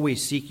to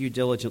always seek you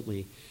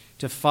diligently,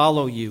 to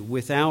follow you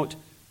without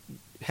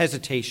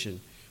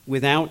hesitation,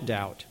 without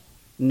doubt,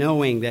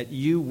 knowing that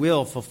you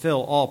will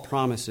fulfill all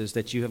promises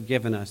that you have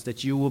given us,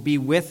 that you will be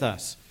with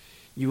us.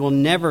 You will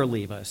never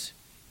leave us,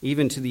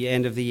 even to the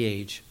end of the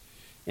age.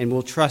 And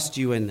we'll trust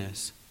you in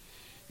this.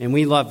 And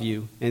we love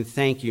you and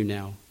thank you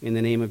now. In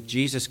the name of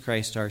Jesus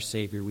Christ, our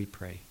Savior, we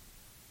pray.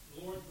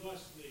 The Lord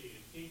bless thee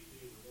and keep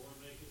thee. The Lord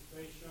make his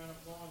face shine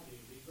upon thee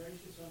and be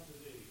gracious unto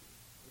thee.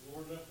 The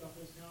Lord lift up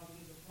his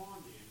countenance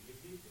upon thee and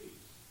give thee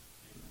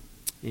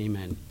peace.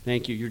 Amen.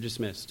 Thank you. You're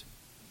dismissed.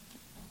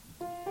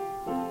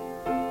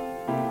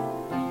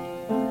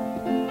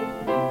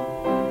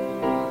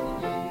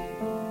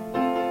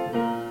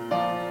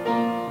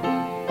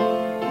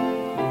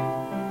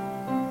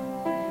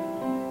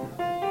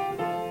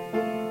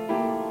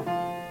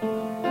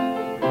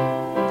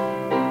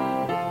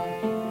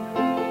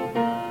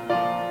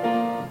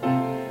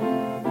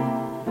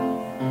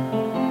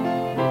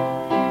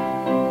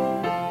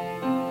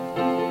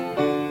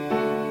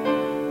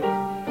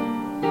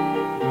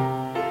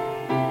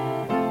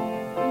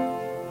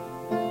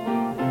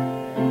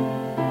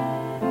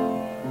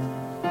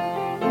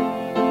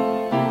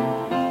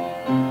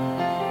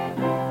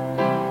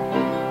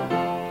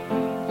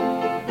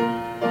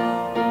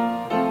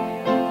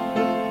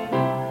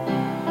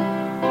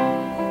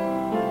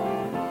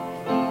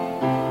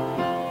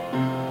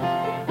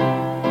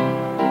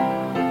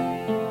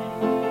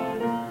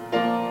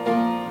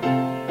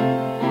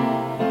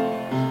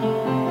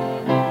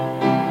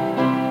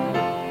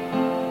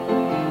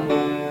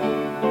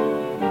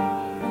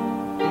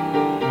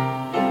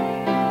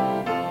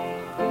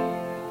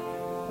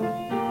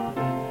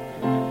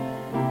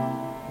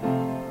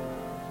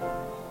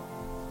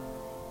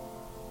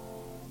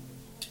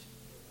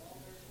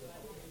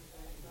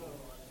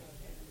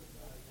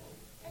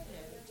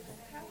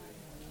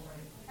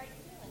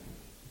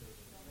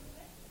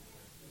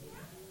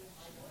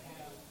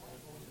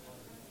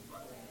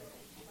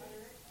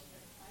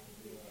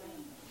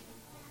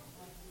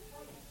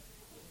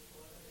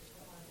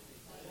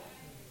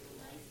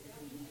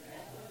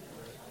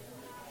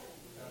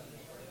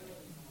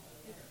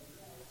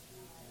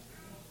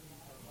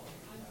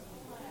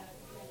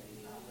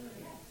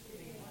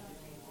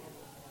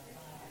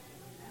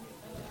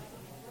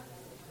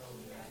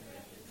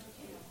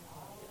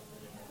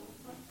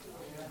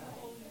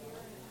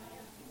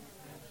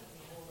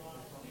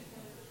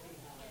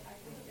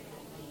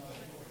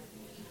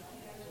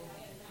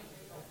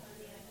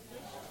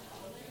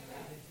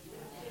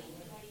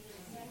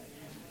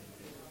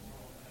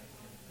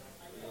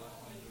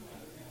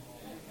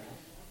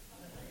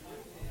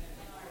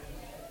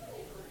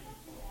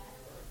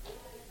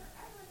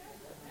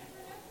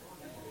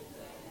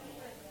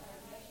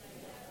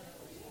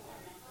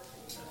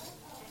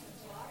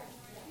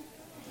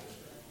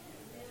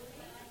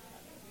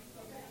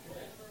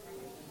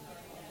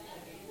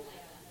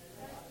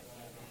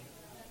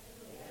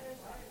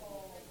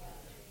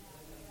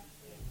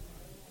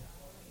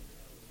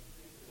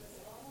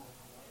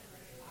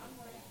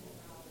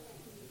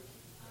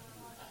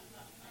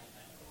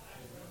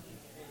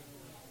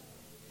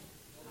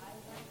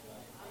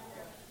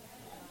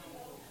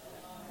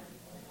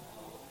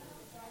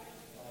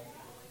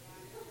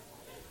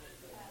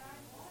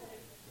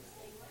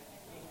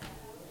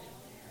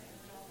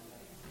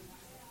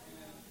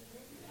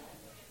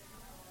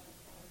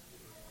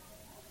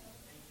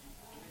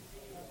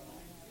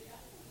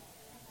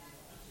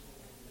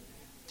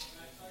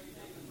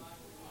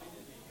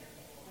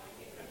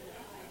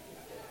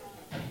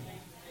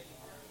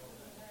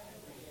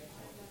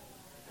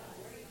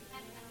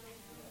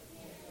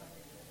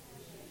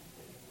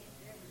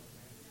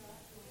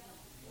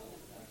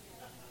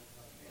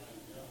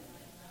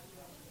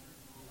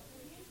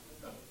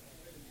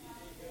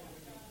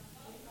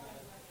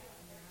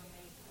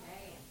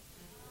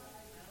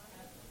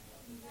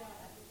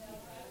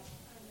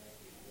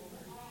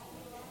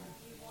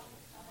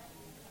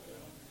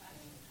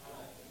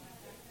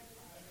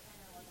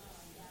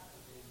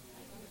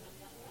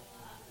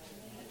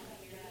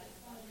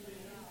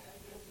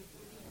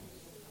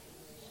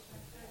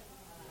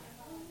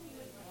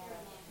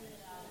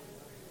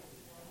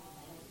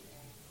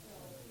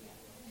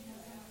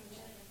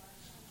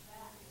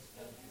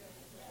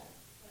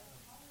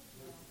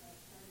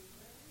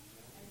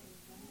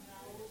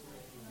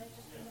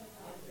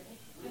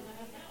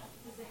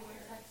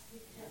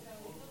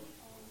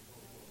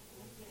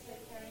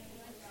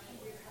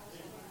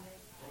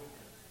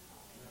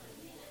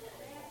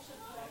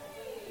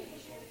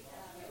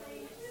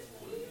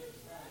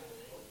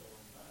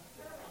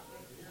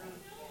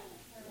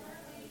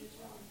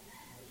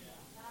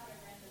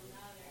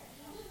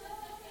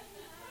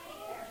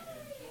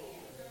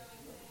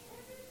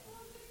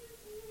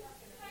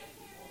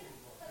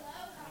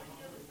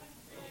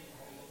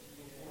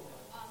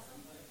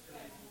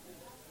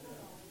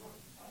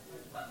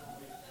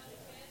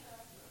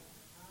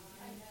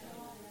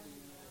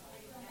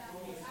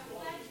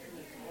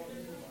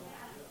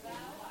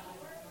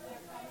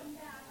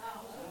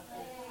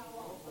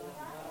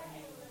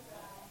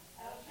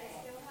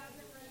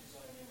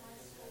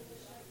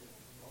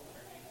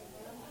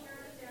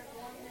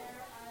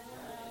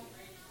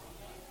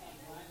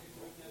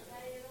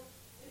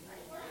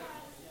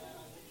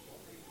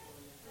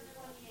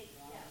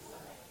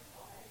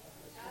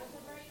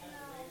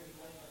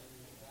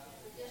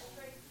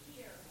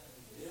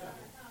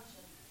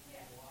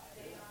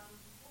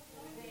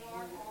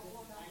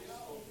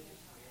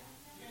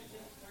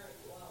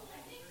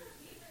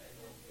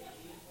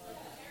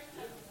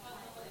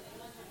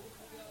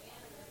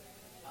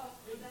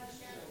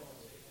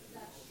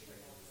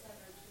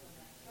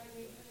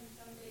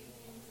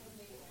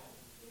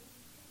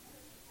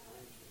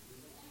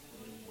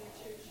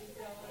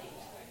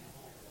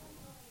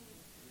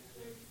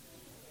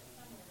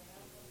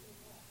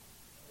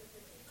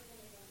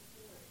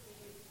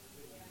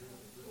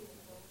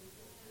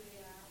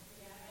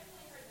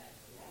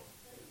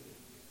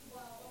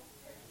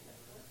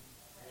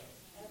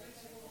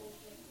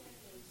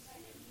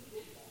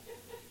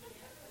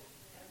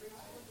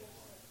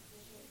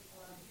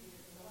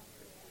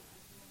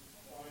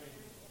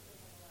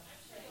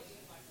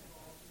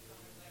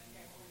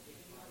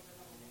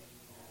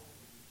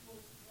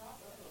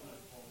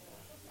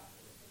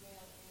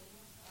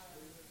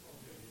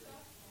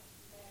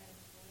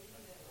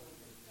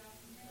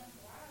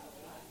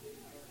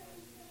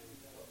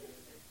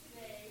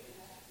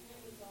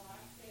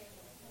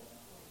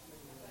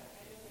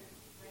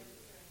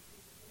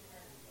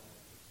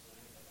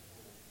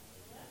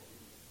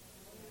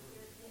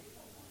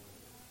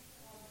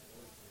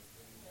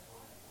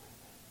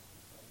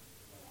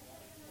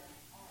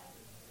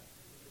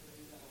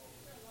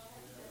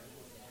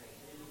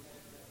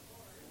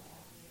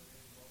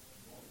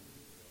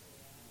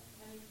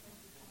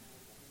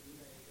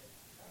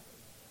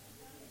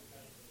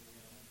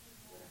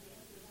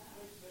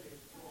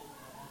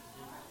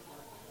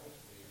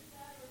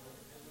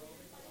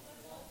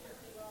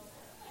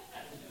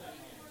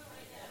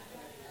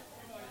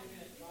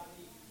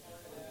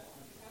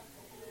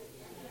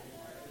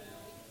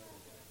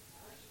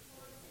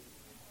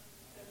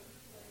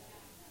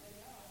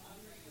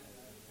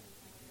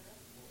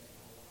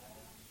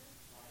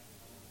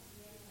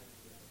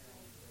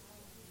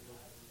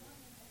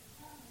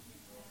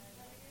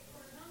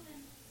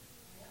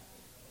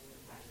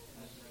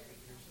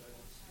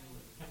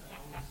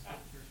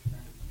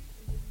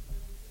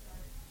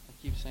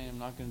 I'm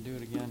not going to do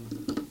it again.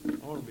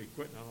 I'm going to be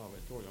quitting. I don't know if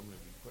I told you, I'm going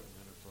to be quitting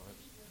Enterprise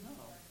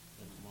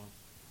next month.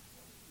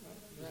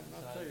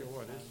 I'll tell you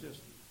what, it's just,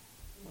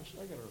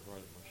 I got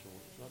arthritis in my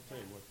shoulders. I'll tell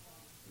you what,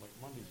 like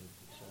Mondays and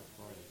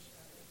Fridays,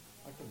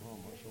 I come home,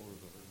 my shoulders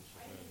are hurting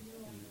so bad.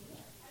 And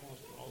just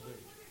constant all day,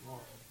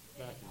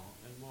 backing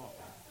and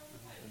mopping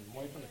and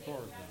wiping the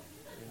cars down.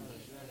 And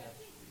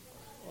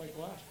like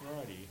last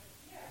Friday,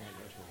 I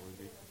guess it was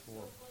the week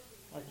before,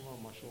 I come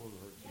home, my shoulders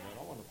hurt so bad.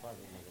 I want to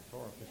practice my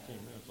guitar 15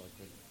 minutes like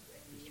it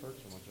just hurt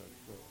so much I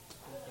could quit.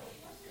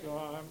 So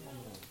I'm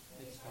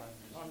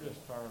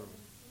just tired of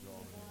it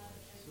all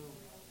anyways.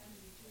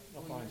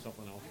 I'll find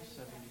something else.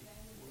 70.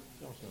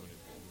 I'm 74.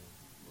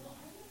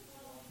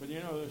 But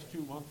you know, those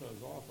 2 months I was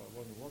off, I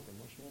wasn't working.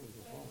 My shoulders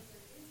were fine.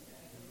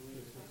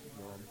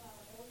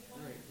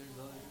 Right, there's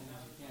other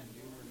things you can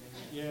do, or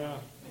maybe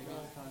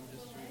it's time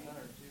just to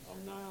retire too. Oh,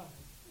 no,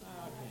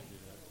 I can't do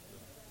that.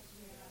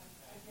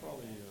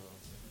 Probably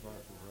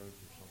drive for roads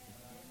or something.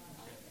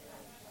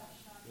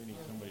 They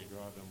need somebody to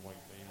drive them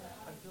white vans.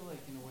 I feel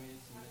like in a way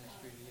it's a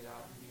ministry to get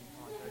out and be in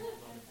contact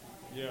with other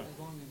people. Yeah. As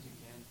long as you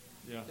can.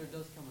 Yeah. There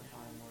does come a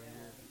time where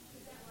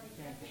you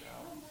can't get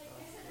out and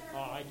stuff.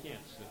 I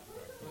can't sit.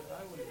 But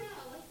I would,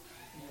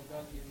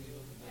 God gave me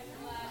those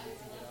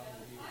abilities to get out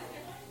and be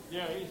around.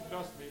 Yeah, he's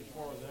blessed me as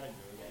far as that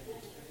goes.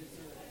 It's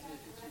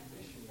your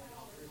mission.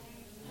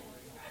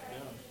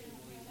 Yeah.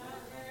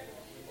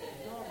 The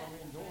job,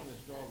 doing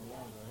this job as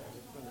long as I have,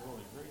 it's been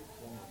really great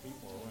for the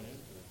people I went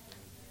into it.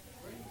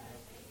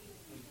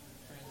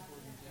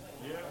 Transporting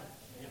people. Yeah.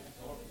 Get to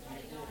talk to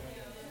people.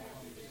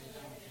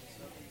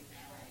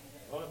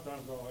 A lot of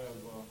times I'll have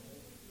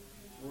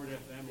Word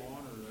FM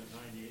on or at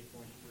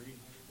 98.3.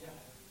 Yeah.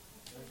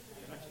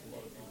 Connects to a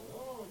lot of people.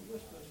 Oh, you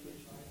missed that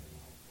station.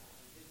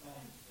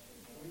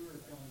 We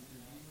were coming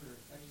through, we were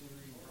actually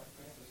reading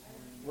breakfast this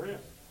morning. Were you?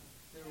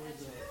 There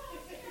was a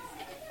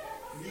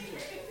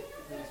music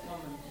that was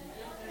coming,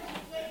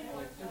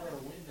 like through our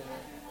window.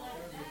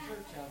 There was a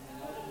church having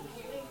an outdoor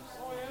service.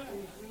 Oh, yeah?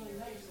 It was really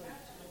nice, like,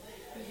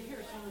 because you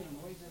hear so many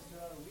noises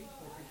throughout a week,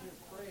 but you hear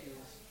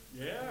praise.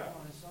 Yeah.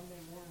 On a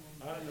Sunday morning.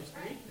 Out in the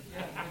street?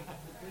 Yeah,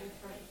 the big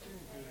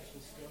Presbyterian church,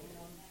 the stone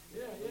one.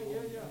 Yeah. In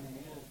the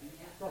middle of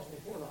Beaver. Across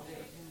the courthouse.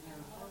 In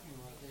their parking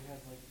lot, they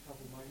had like a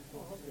couple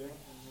microphones. Oh, okay.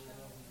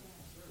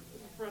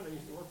 There's a friend I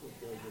used to work with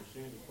goes there,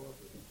 Sandy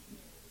Parker.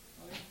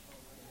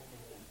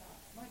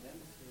 My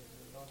dentist was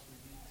Dr.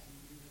 D.C.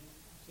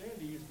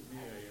 Sandy used to be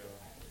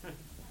a,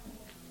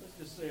 let's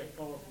just say a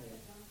colorful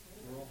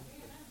girl.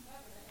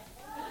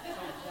 At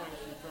some point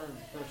she turned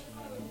Christian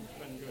and it's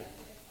been good.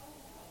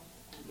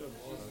 She does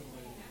a lot of,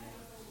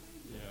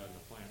 in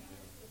the plant,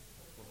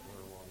 worked with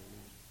her a lot of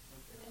years.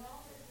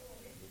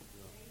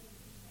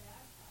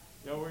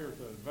 But, we were at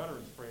the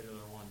Veterans Parade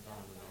there one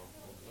time in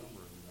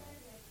November,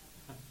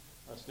 and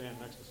I stand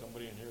next to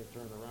somebody in here,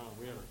 turned around,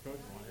 we had our coach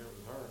on here, it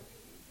was her.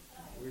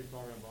 We were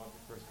talking about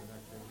the Christian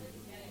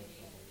activities.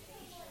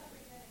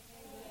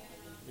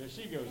 Yeah,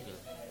 she goes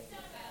there.